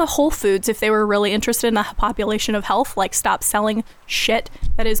become a Whole Foods if they were really interested in the population of health, like stop selling shit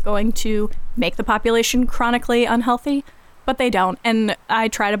that is going to make the population chronically unhealthy. But they don't. And I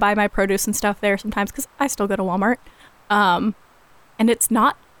try to buy my produce and stuff there sometimes because I still go to Walmart. And it's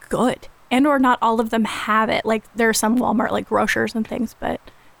not good. And or not all of them have it. Like there are some Walmart like grocers and things, but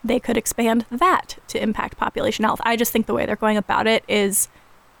they could expand that to impact population health. I just think the way they're going about it is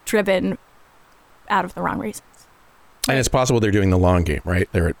driven out of the wrong reasons. And it's possible they're doing the long game, right?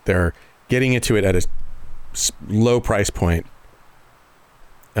 They're getting into it at a low price point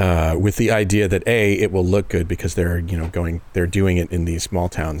with the idea that it will look good because they're doing it in these small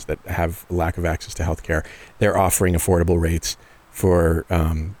towns that have a lack of access to healthcare. They're offering affordable rates for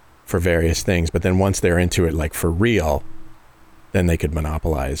various things, but then once they're into it, like for real, then they could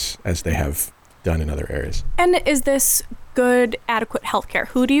monopolize as they have done in other areas. And is this good, adequate healthcare?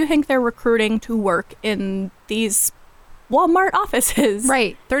 Who do you think they're recruiting to work in these Walmart offices?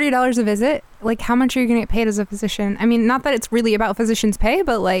 Right. $30 a visit. Like, how much are you going to get paid as a physician? I mean, not that it's really about physicians' pay,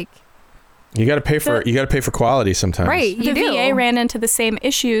 but like, you got to pay for quality sometimes. Right. The VA ran into the same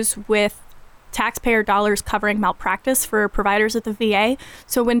issues with taxpayer dollars covering malpractice for providers at the VA.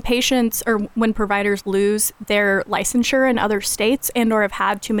 So when patients or when providers lose their licensure in other states and or have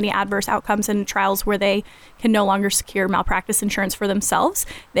had too many adverse outcomes in trials where they can no longer secure malpractice insurance for themselves,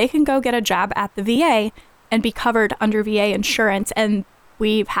 they can go get a job at the VA and be covered under VA insurance. And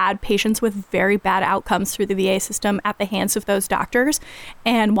we've had patients with very bad outcomes through the VA system at the hands of those doctors.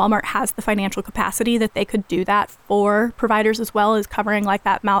 And Walmart has the financial capacity that they could do that for providers as well as covering like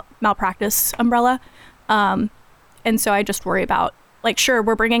that malpractice umbrella. And so I just worry about, like, sure,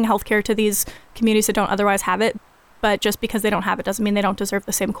 we're bringing healthcare to these communities that don't otherwise have it, but just because they don't have it doesn't mean they don't deserve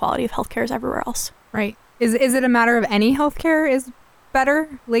the same quality of healthcare as everywhere else. Right. Is it a matter of any healthcare is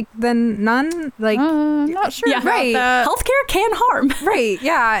better than none? Like, not sure. Yeah, right. Healthcare can harm. Right.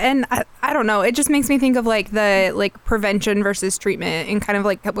 Yeah. And I don't know. It just makes me think of like the prevention versus treatment, and kind of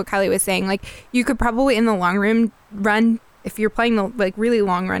like what Kylie was saying. Like, you could probably in the long run, if you're playing the like really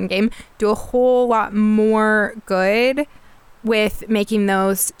long run game, do a whole lot more good with making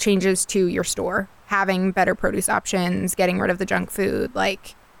those changes to your store, having better produce options, getting rid of the junk food,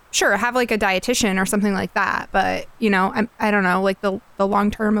 like. Sure, have like a dietitian or something like that, but I don't know, like the long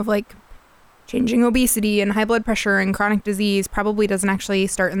term of like changing obesity and high blood pressure and chronic disease probably doesn't actually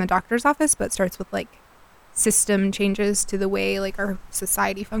start in the doctor's office, but starts with like system changes to the way like our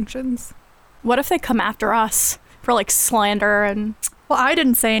society functions. What if they come after us for like slander and? Well, I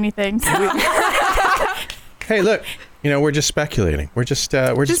didn't say anything. So. Hey, look. We're just speculating. We're just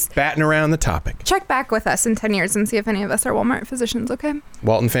batting around the topic. Check back with us in 10 years and see if any of us are Walmart physicians, okay?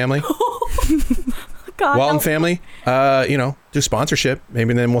 Walton family? God, Walton family, do sponsorship.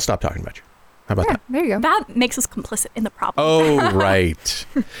 Maybe then we'll stop talking about you. How about that? There you go. That makes us complicit in the problem. Oh, right.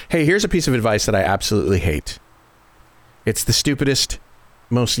 Hey, here's a piece of advice that I absolutely hate. It's the stupidest,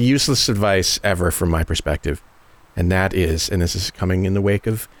 most useless advice ever from my perspective. And that is, and this is coming in the wake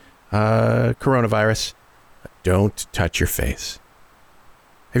of coronavirus, don't touch your face.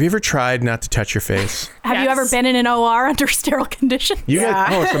 Have you ever tried not to touch your face? Have you ever been in an OR under sterile conditions?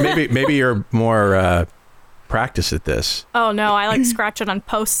 So maybe you're more practiced at this. Oh no, I like scratch it on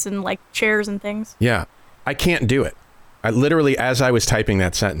posts and like chairs and things. Yeah, I can't do it. I literally, as I was typing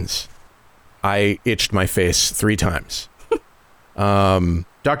that sentence, I itched my face 3 times.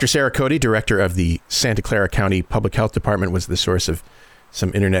 Dr. Sarah Cody, director of the Santa Clara County Public Health Department, was the source of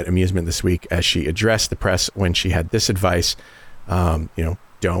some internet amusement this week as she addressed the press when she had this advice,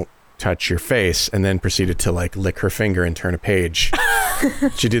 don't touch your face, and then proceeded to like lick her finger and turn a page.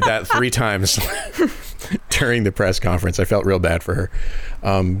 She did that 3 times during the press conference. I felt real bad for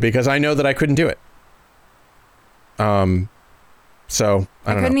her because I know that I couldn't do it. So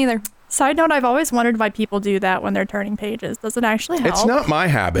I couldn't either. Side note, I've always wondered why people do that when they're turning pages. Does it actually help? It's not my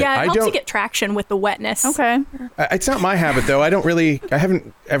habit. Yeah, it helps you get traction with the wetness. Okay. It's not my habit, though. I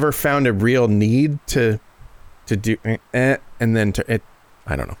haven't ever found a real need to do and then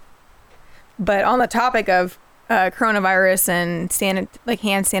I don't know. But on the topic of coronavirus and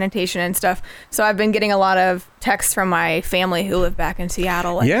hand sanitation and stuff, so I've been getting a lot of texts from my family who live back in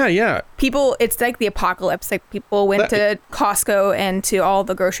Seattle. And yeah. People, it's like the apocalypse. Like people went to Costco and to all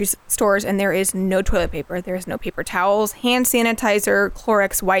the grocery stores, and there is no toilet paper. There's no paper towels, hand sanitizer,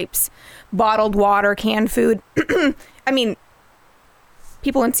 Clorox wipes, bottled water, canned food. I mean,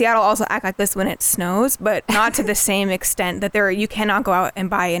 people in Seattle also act like this when it snows, but not to the same extent that you cannot go out and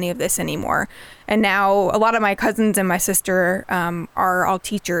buy any of this anymore. And now a lot of my cousins and my sister are all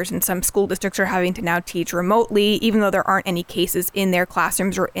teachers, and some school districts are having to now teach remotely, even though there aren't any cases in their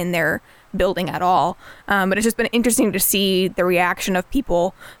classrooms or in their building at all. But it's just been interesting to see the reaction of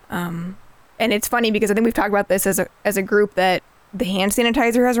people. And it's funny because I think we've talked about this as a group, that the hand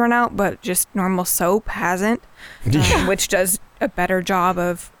sanitizer has run out, but just normal soap hasn't, which does a better job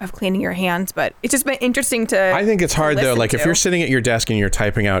of cleaning your hands. But it's just been interesting to I think it's hard though. Like if you're sitting at your desk and you're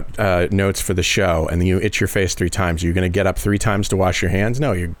typing out notes for the show and you itch your face 3 times, you're going to get up 3 times to wash your hands?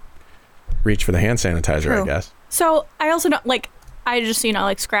 No, you reach for the hand sanitizer, True. I guess. So I also don't I just,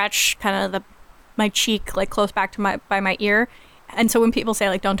 scratch kind of my cheek, like close back to by my ear. And so when people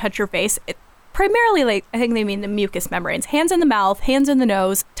say don't touch your face, primarily, I think they mean the mucous membranes. Hands in the mouth, hands in the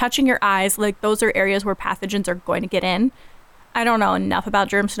nose, touching your eyes. Those are areas where pathogens are going to get in. I don't know enough about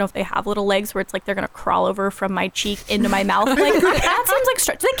germs to know if they have little legs where it's they're going to crawl over from my cheek into my mouth. That seems like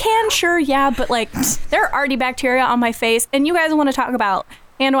stretch. They can, sure, yeah, but there are already bacteria on my face. And you guys want to talk about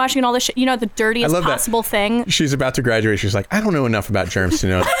hand washing and all this shit, the dirtiest possible thing. She's about to graduate. She's like, I don't know enough about germs to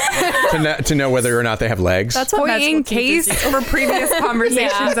know to know whether or not they have legs. That's what in case for previous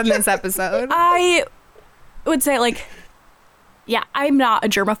conversations in this episode. I would say I'm not a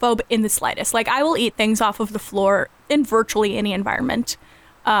germaphobe in the slightest. I will eat things off of the floor in virtually any environment.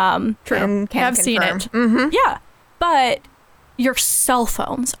 True. I've seen it. Mm-hmm. Yeah. But your cell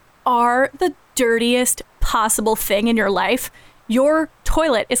phones are the dirtiest possible thing in your life. Your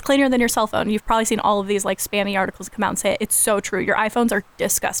toilet is cleaner than your cell phone. You've probably seen all of these spammy articles come out and say it. It's so true. Your iPhones are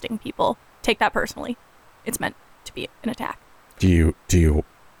disgusting, people. Take that personally. It's meant to be an attack. Do you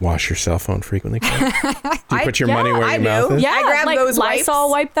wash your cell phone frequently? Do you put your money where your mouth is? Yeah, I grab those wipes. Lysol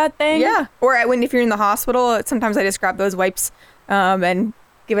wipe that thing. Yeah. Or if you're in the hospital, sometimes I just grab those wipes and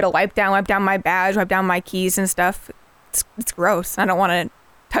give it a wipe down my badge, wipe down my keys and stuff. It's gross. I don't want to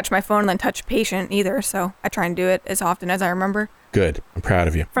touch my phone and then touch a patient either. So I try and do it as often as I remember. Good. I'm proud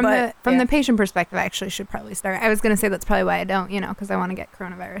of you. From the patient perspective, I actually should probably start. I was going to say that's probably why I don't, because I want to get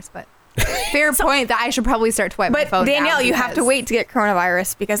coronavirus, but fair point that I should probably start to wipe my phone. But Danielle, down you have to wait to get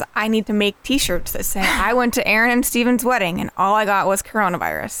coronavirus because I need to make t-shirts that say I went to Aaron and Steven's wedding and all I got was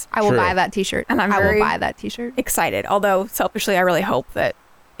coronavirus. I will buy that t-shirt. And I will buy that t-shirt. Excited. Although selfishly, I really hope that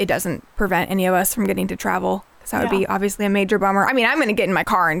it doesn't prevent any of us from getting to travel. Because that would be obviously a major bummer. I mean, I'm going to get in my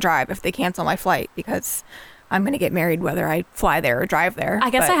car and drive if they cancel my flight because I'm going to get married whether I fly there or drive there. I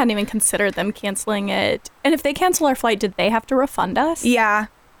guess I hadn't even considered them canceling it. And if they cancel our flight, did they have to refund us? Yeah.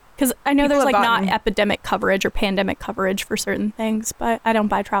 Because I know People there's have not gotten- epidemic coverage or pandemic coverage for certain things, but I don't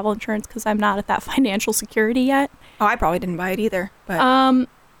buy travel insurance because I'm not at that financial security yet. Oh, I probably didn't buy it either. But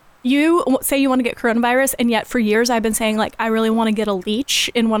You say you want to get coronavirus, and yet for years I've been saying I really want to get a leech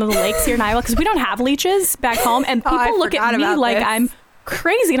in one of the lakes here in Iowa because we don't have leeches back home, and people look at me like I'm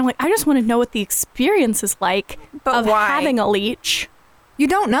crazy, and I'm like, I just want to know what the experience is like of having a leech. You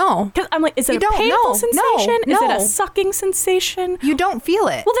don't know. Because I'm like, is it a painful sensation? Is it a sucking sensation? You don't feel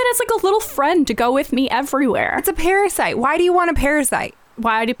it. Well, then it's like a little friend to go with me everywhere. It's a parasite. Why do you want a parasite?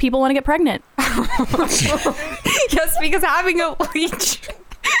 Why do people want to get pregnant? Yes, because having a leech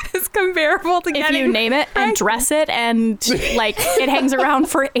is comparable to If getting you name it and dress it and it hangs around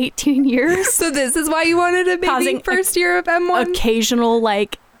for 18 years. So this is why you wanted a baby Causing first year of M1? Occasional,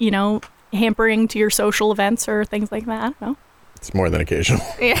 hampering to your social events or things like that. I don't know. It's more than occasional.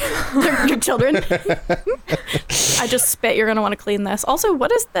 Yeah. your children. I just spit. You're going to want to clean this. Also,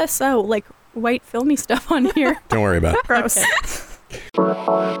 what is this? White filmy stuff on here. Don't worry about it. Gross.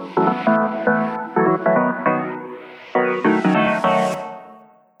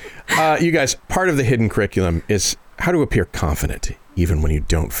 You guys, part of the hidden curriculum is how to appear confident even when you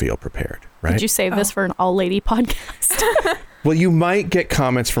don't feel prepared, right? Did you save this for an all-lady podcast? Well, you might get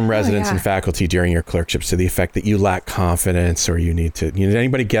comments from residents and faculty during your clerkships to the effect that you lack confidence or you need to... Did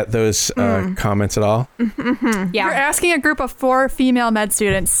anybody get those comments at all? Yeah. You're asking a group of 4 female med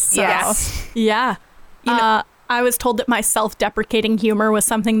students. So. Yes. Yeah. I was told that my self-deprecating humor was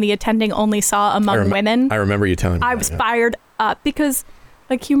something the attending only saw among women. I remember you telling me I was fired up because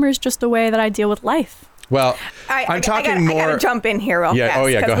humor is just a way that I deal with life. Well, I'm talking more... I gotta jump in here real fast. Oh,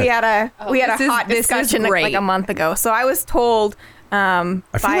 yeah, go ahead. We had a hot discussion like a month ago. So I was told... I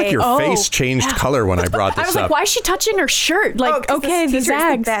feel like your face changed color when I brought this up. I was like, why is she touching her shirt? Okay, the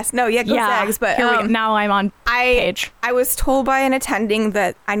Zags. Best. No, go Zags. But here we go. Now I'm on page. I was told by an attending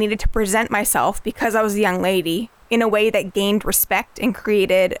that I needed to present myself because I was a young lady in a way that gained respect and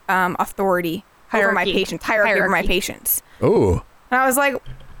created authority over my patients, hierarchy over my patients. Oh. And I was like,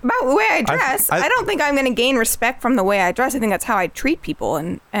 about the way I dress. I don't think I'm going to gain respect from the way I dress. I think that's how I treat people,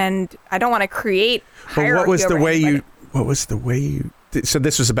 and I don't want to create hierarchy. What was the over way anybody. So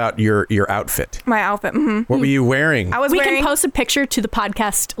this was about your outfit. My outfit. Mm-hmm. What were you wearing? I was We wearing. can post a picture to the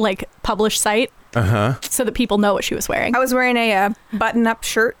podcast published site so that people know what she was wearing. I was wearing a button-up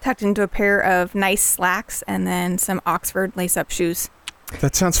shirt tucked into a pair of nice slacks, and then some Oxford lace-up shoes.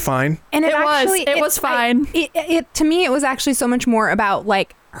 That sounds fine. And It was fine. It to me, it was actually so much more about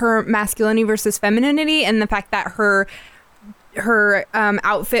like her masculinity versus femininity, and the fact that her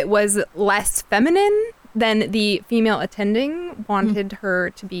outfit was less feminine than the female attending wanted her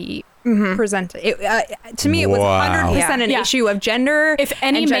to be presented. To me, it was Wow. 100% an Yeah. issue of gender. If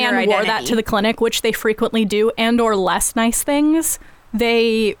any and gender man wore that identity. to the clinic, which they frequently do, and or less nice things,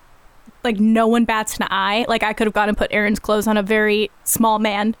 they no one bats an eye. Like I could have gone and put Aaron's clothes on a very small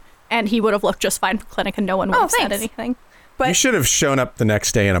man, and he would have looked just fine for clinic, and no one would have said thanks. anything. But You should have shown up the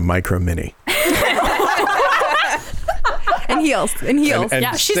next day in a micro mini. and heels. And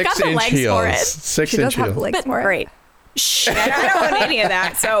Yeah, she's got the 6-inch legs for it. 6 She does inch have heels. legs for it. great. I don't want any of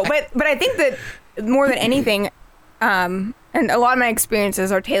that. So, but I think that more than anything, and a lot of my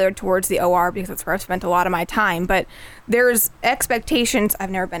experiences are tailored towards the OR because that's where I've spent a lot of my time. But there's expectations. I've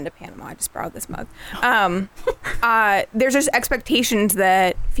never been to Panama. I just borrowed this mug. There's just expectations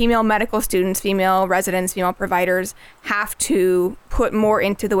that female medical students, female residents, female providers have to put more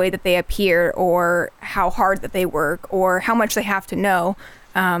into the way that they appear, or how hard that they work, or how much they have to know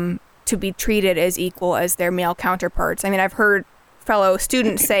to be treated as equal as their male counterparts. I mean, I've heard fellow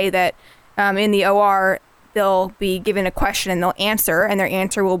students say that in the OR, they'll be given a question and they'll answer, and their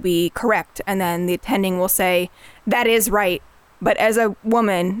answer will be correct. And then the attending will say, that is right. But as a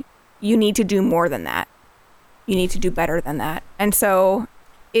woman, you need to do more than that. You need to do better than that. And so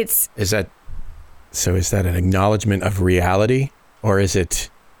is that an acknowledgement of reality, or is it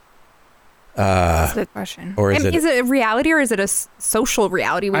that's a good question. Or is it a reality, or is it a social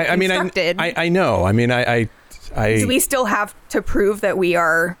reality we've constructed? I know. I mean, Do we still have to prove that we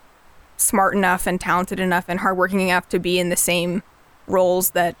are smart enough and talented enough and hardworking enough to be in the same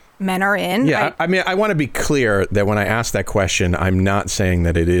roles that men are in? Yeah, I mean, I want to be clear that when I ask that question, I'm not saying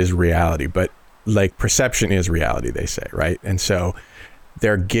that it is reality, but like perception is reality, they say, right? And so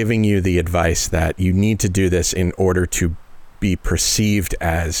they're giving you the advice that you need to do this in order to be perceived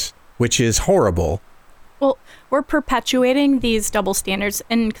as, which is horrible. Well, we're perpetuating these double standards,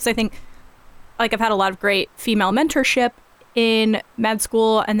 and because I think, I've had a lot of great female mentorship in med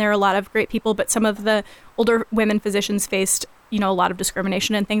school, and there are a lot of great people, but some of the older women physicians faced, a lot of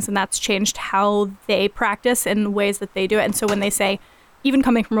discrimination and things, and that's changed how they practice and ways that they do it. And so when they say, even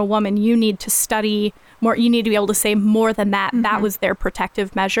coming from a woman, you need to study more, you need to be able to say more than that, that was their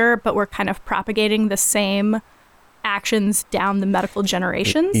protective measure, but we're kind of propagating the same actions down the medical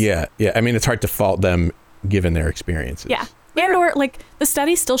generations. Yeah. I mean, it's hard to fault them given their experiences. Yeah. And or the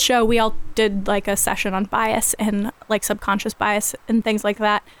studies still show, we all did a session on bias and subconscious bias and things like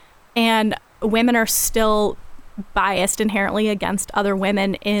that. And women are still biased inherently against other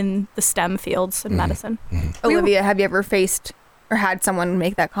women in the STEM fields in medicine. Olivia, have you ever faced or had someone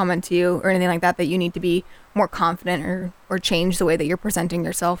make that comment to you or anything like that you need to be more confident or change the way that you're presenting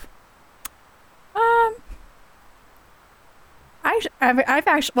yourself? I've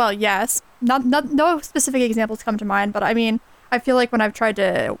actually, well, yes, no specific examples come to mind, but I mean, I feel like when I've tried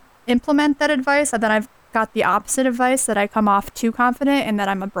to implement that advice, and then I've got the opposite advice, that I come off too confident and that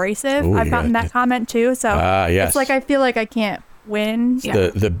I'm abrasive. Ooh, I've gotten that comment too, so yes. it's I feel like I can't win.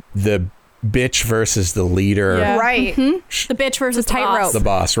 The bitch versus the leader. Yeah. Right. The bitch versus the boss. The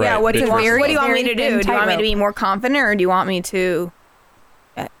boss, right? Yeah, what do you want me to do? thin Do you want me to tightrope. be more confident, or do you want me to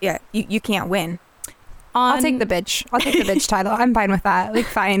you can't win. I'll take the bitch. I'll take the bitch title. I'm fine with that.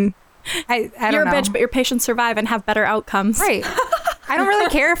 Fine. I don't You're know. a bitch, but your patients survive and have better outcomes. Right. I don't really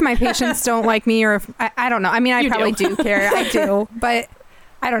care if my patients don't like me, or if I don't know. I mean, I You probably do. do care. I do. But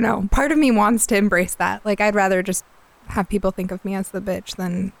I don't know. Part of me wants to embrace that. I'd rather just have people think of me as the bitch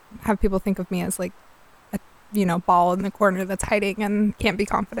than have people think of me as a ball in the corner that's hiding and can't be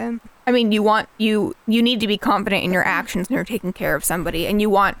confident. I mean, you need to be confident in your actions when you're taking care of somebody, and you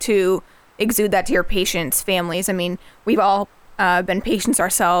want to exude that to your patients' families. I mean, we've all been patients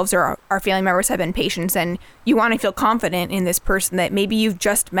ourselves, or our family members have been patients, and you want to feel confident in this person that maybe you've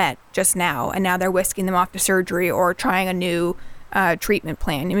just met just now, and now they're whisking them off to surgery or trying a new treatment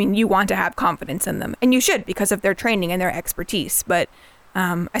plan. I mean, you want to have confidence in them, and you should, because of their training and their expertise. But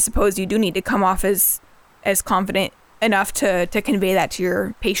I suppose you do need to come off as confident enough to convey that to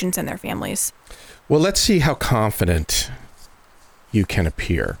your patients and their families. Well, let's see how confident you can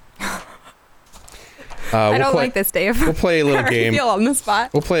appear. I don't like this, Dave. We'll play a little I already game. feel on the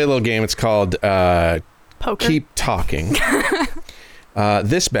spot. We'll play a little game. It's called Poker. Keep Talking.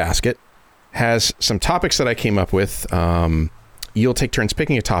 This basket has some topics that I came up with. You'll take turns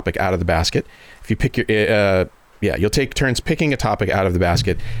picking a topic out of the basket. If you pick you'll take turns picking a topic out of the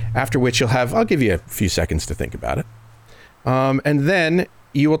basket, after which I'll give you a few seconds to think about it. And then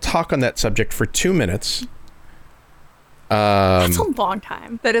you will talk on that subject for 2 minutes. That's a long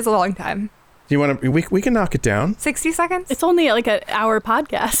time. That is a long time. Do you want to? We can knock it down. 60 seconds? It's only like an hour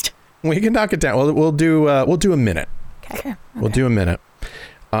podcast. We can knock it down. We'll do a minute. Okay. We'll do a minute.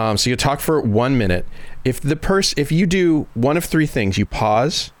 So you talk for 1 minute. If you do one of three things, you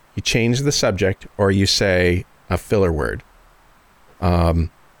pause, you change the subject, or you say a filler word. Then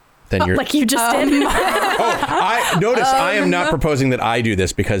you're Like you just did. I am not proposing that I do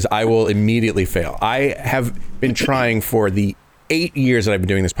this because I will immediately fail. I have been trying for the 8 years that I've been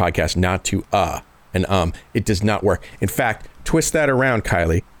doing this podcast not to and it does not work. In fact, twist that around,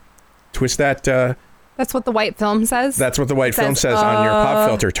 Kylie. Twist that. That's what the white film says? That's what the white film says on your pop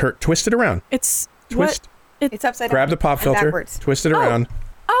filter. Twist it around. It's Twist. It's upside down. Grab the pop and filter. backwards. Twist it around.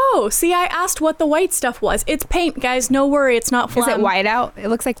 Oh, see, I asked what the white stuff was. It's paint, guys. No worry, it's not phlegm. Is it white out? It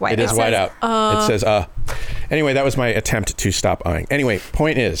looks like white It out. is white out. It says Anyway, that was my attempt to stop eyeing. Anyway,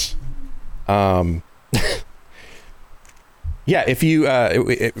 point is, yeah, if you I'll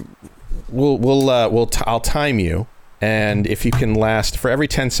time you, and if you can last for every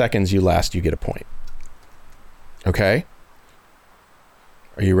 10 seconds you last, you get a point. Okay?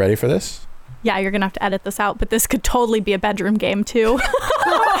 Are you ready for this? Yeah, you're gonna have to edit this out, but this could totally be a bedroom game too.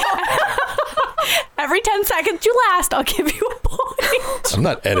 Every 10 seconds you last, I'll give you a point. I'm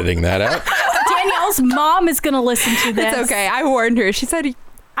not editing that out. Danielle's mom is gonna listen to this. It's okay. I warned her. She said,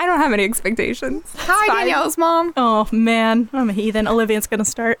 I don't have any expectations. Hi, Danielle's mom. Oh man, I'm a heathen. Olivia's gonna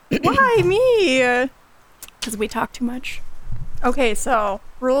start. Why me? Because we talk too much. Okay, so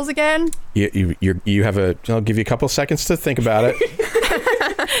rules again. You have I'll give you a couple seconds to think about it.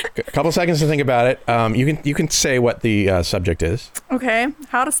 A couple seconds to think about it. You can say what the subject is. Okay,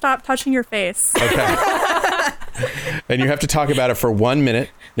 how to stop touching your face. Okay. And you have to talk about it for 1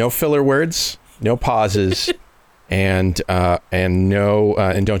 minute. No filler words, no pauses, and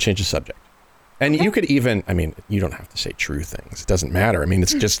don't change the subject. And you could even, you don't have to say true things. It doesn't matter.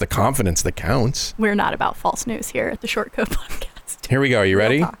 It's just the confidence that counts. We're not about false news here at the Short Code Podcast. Here we go. Are you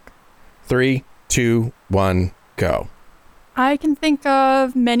ready? 3, 2, 1, go. I can think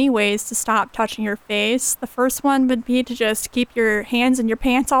of many ways to stop touching your face. The first one would be to just keep your hands in your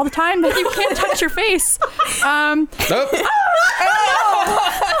pants all the time, but you can't touch your face. Nope. That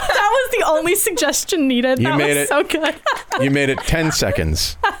was the only suggestion needed. You that made was it. so good. You made it 10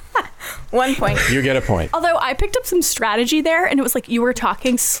 seconds. 1 point. You get a point. Although I picked up some strategy there, and it was like you were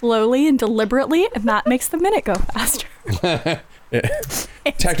talking slowly and deliberately, and that makes the minute go faster.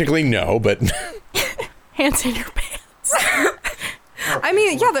 Technically, no, but Hands in your pants.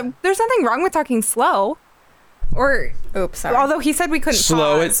 There's nothing wrong with talking slow. Or, Oops, sorry. although he said we couldn't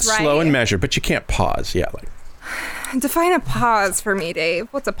slow pause, right? slow and measure, but you can't pause. Yeah, like Define a pause for me, Dave.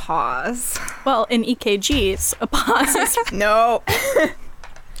 What's a pause? Well, in EKGs, a pause is No.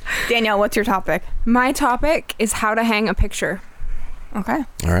 Danielle, what's your topic? My topic is how to hang a picture. Okay.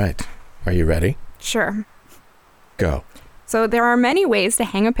 all right. Are you ready? Sure. Go. So there are many ways to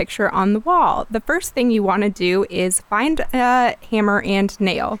hang a picture on the wall. The first thing you want to do is find a hammer and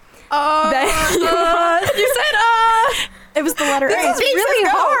nail. you said it was the letter This A. is really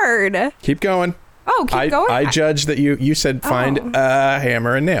hard. Keep going. Oh, keep going. I judge that you said find a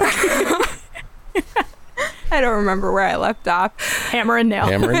hammer and nail. I don't remember where I left off. Hammer and nail.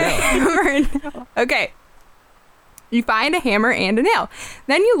 Hammer and nail. Hammer and nail. Okay. You find a hammer and a nail.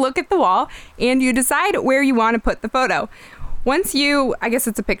 Then you look at the wall and you decide where you want to put the photo. Once I guess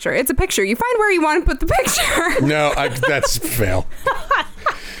it's a picture. It's a picture. You find where you want to put the picture. No, that's fail.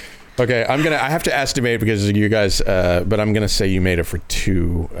 Okay, I have to estimate because you guys, but I'm going to say you made it for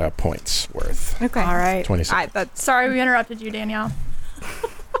 2 points worth. Okay. All right. 27. Sorry we interrupted you, Danielle.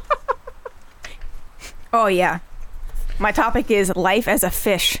 Oh, yeah. My topic is life as a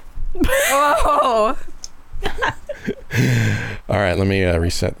fish. Oh. All right, let me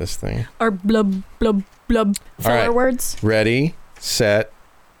reset this thing. Or blub, blub, blub. Filler right. words. Ready, set,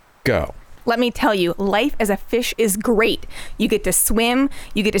 go. Let me tell you, life as a fish is great. You get to swim.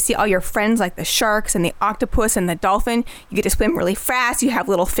 You get to see all your friends like the sharks and the octopus and the dolphin. You get to swim really fast. You have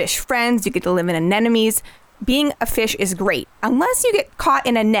little fish friends. You get to live in anemones. Being a fish is great, unless you get caught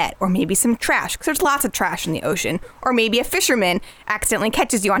in a net or maybe some trash, because there's lots of trash in the ocean. Or maybe a fisherman accidentally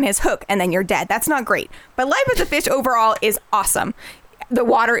catches you on his hook and then you're dead. That's not great. But life as a fish overall is awesome. the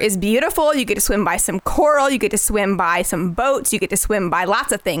water is beautiful. You get to swim by some coral. You get to swim by some boats. You get to swim by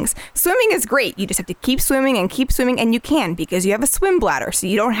lots of things. Swimming is great. You just have to keep swimming, and you can because you have a swim bladder, so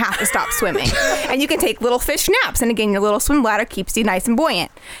you don't have to stop swimming. And you can take little fish naps, and again, your little swim bladder keeps you nice and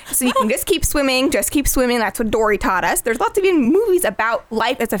buoyant. So you can just keep swimming. That's what Dory taught us. There's lots of even movies about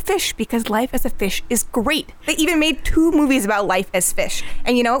life as a fish because life as a fish is great. They even made 2 movies about life as fish.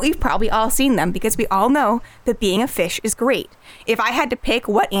 And you know what? We've probably all seen them because we all know that being a fish is great. If I had to pick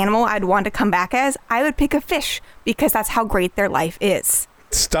what animal I'd want to come back as, I would pick a fish because that's how great their life is.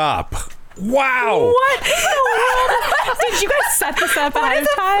 Stop. Wow. What in the world? Did you guys set this up ahead of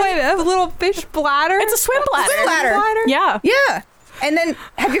time? Wait, a little fish bladder? It's a swim bladder. Swim bladder. Yeah. Yeah. And then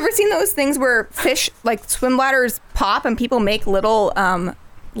have you ever seen those things where fish, like swim bladders pop and people make little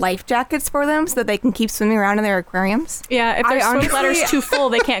life jackets for them so that they can keep swimming around in their aquariums? Yeah, if their swim honestly bladder's too full,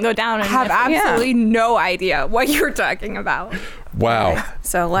 they can't go down. I have absolutely no idea what you're talking about. Wow.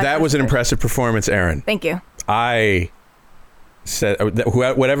 So that was an impressive performance, Erin. Thank you. I said,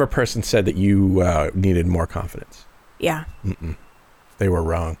 whatever person said that you needed more confidence. Yeah. They were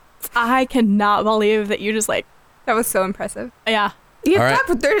wrong. I cannot believe that you just like, That was so impressive. yeah. You All right.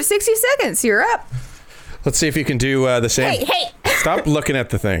 talked for 60 seconds. You're up. Let's see if you can do the same. Hey. Stop looking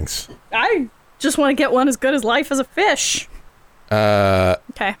at the things. I just want to get one as good as Life as a Fish.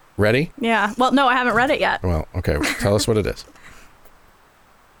 Okay. Ready? Yeah. Well, no, I haven't read it yet. Well, okay. Tell us what it is.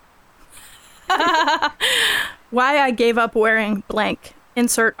 Why I gave up wearing blank.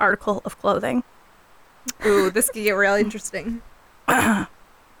 Insert article of clothing. Ooh, this could get real interesting.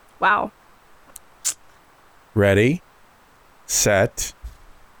 Wow. Ready, set,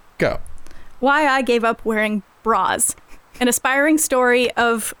 go. Why I gave up wearing bras. An aspiring story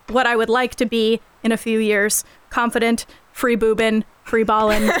of what I would like to be in a few years. Confident, free boobin', free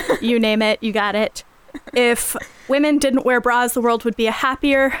ballin', you name it, you got it. If women didn't wear bras, the world would be a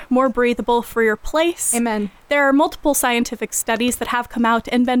happier, more breathable, freer place. Amen. There are multiple scientific studies that have come out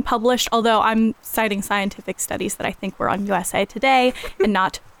and been published, although I'm citing scientific studies that I think were on USA Today and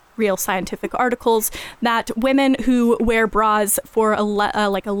not real scientific articles, that women who wear bras for a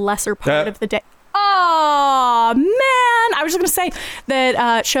lesser part of the day. Oh, man. I was just going to say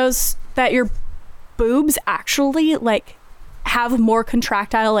that shows that your boobs actually like have more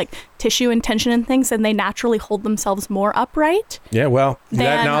contractile like tissue and tension and things, and they naturally hold themselves more upright. Yeah, well, that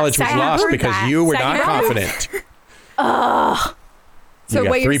Then knowledge was second lost group because that. you were Second not group. confident. So got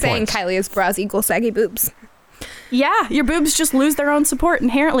what you're 3 saying, points. Kylie, is bras equal saggy boobs. Yeah, your boobs just lose their own support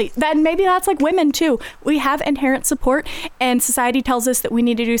inherently. Then maybe that's like women too. We have inherent support, and society tells us that we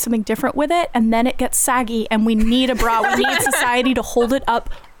need to do something different with it, and then it gets saggy, and we need a bra. We need society to hold it up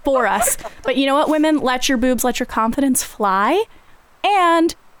for us. But you know what, women? Let your boobs, let your confidence fly,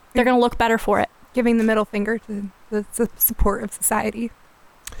 and they're going to look better for it. Giving the middle finger to the support of society.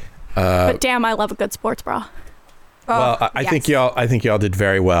 But damn, I love a good sports bra. Well, Oh, I think y'all did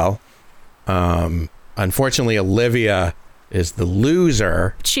very well. Unfortunately, Olivia is the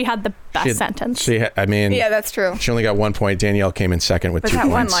loser. She had the best sentence. I mean, Yeah, that's true. she only got 1 point. Danielle came in second with But 2 that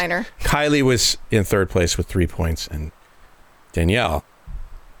points. one-liner. Kylie was in third place with 3 points, and Danielle.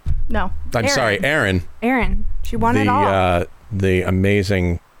 No. I'm sorry, Erin. Erin, she won it all. The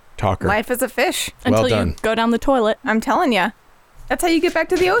amazing talker. Life is a fish. Until Well done. you go down the toilet. I'm telling you. That's how you get back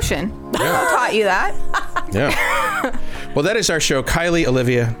to the ocean. I taught you that. Yeah. Well, that is our show. Kylie,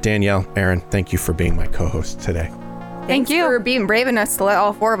 Olivia, Danielle, Erin, thank you for being my co-host today. Thank you for being brave enough to let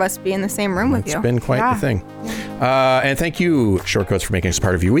all 4 of us be in the same room with It's you. been quite the thing. And thank you, Shortcoats, for making us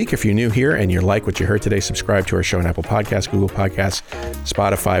part of your week. If you're new here and you like what you heard today, subscribe to our show on Apple Podcasts, Google Podcasts,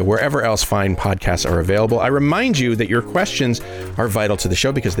 Spotify, wherever else fine podcasts are available. I remind you that your questions are vital to the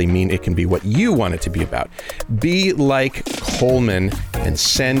show because they mean it can be what you want it to be about. Be like Coleman and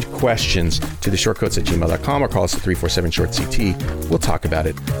send questions to the shortcoats@gmail.com or call us at 347-SHORT-CT. We'll talk about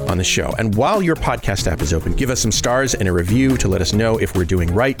it on the show. And while your podcast app is open, give us some stars and a review to let us know if we're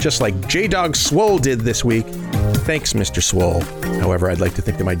doing right, just like J-Dog Swole did this week. Thanks, Mr. Swole. However, I'd like to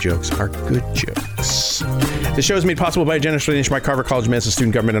think that my jokes are good jokes. The show is made possible by a generous donation by Carver College of Medicine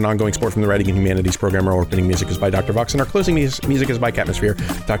Student Government and Ongoing Support from the Writing and Humanities Program. Our opening music is by Dr. Vox, and our closing music is by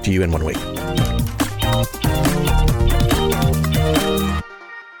Catmosphere. Talk to you in 1 week.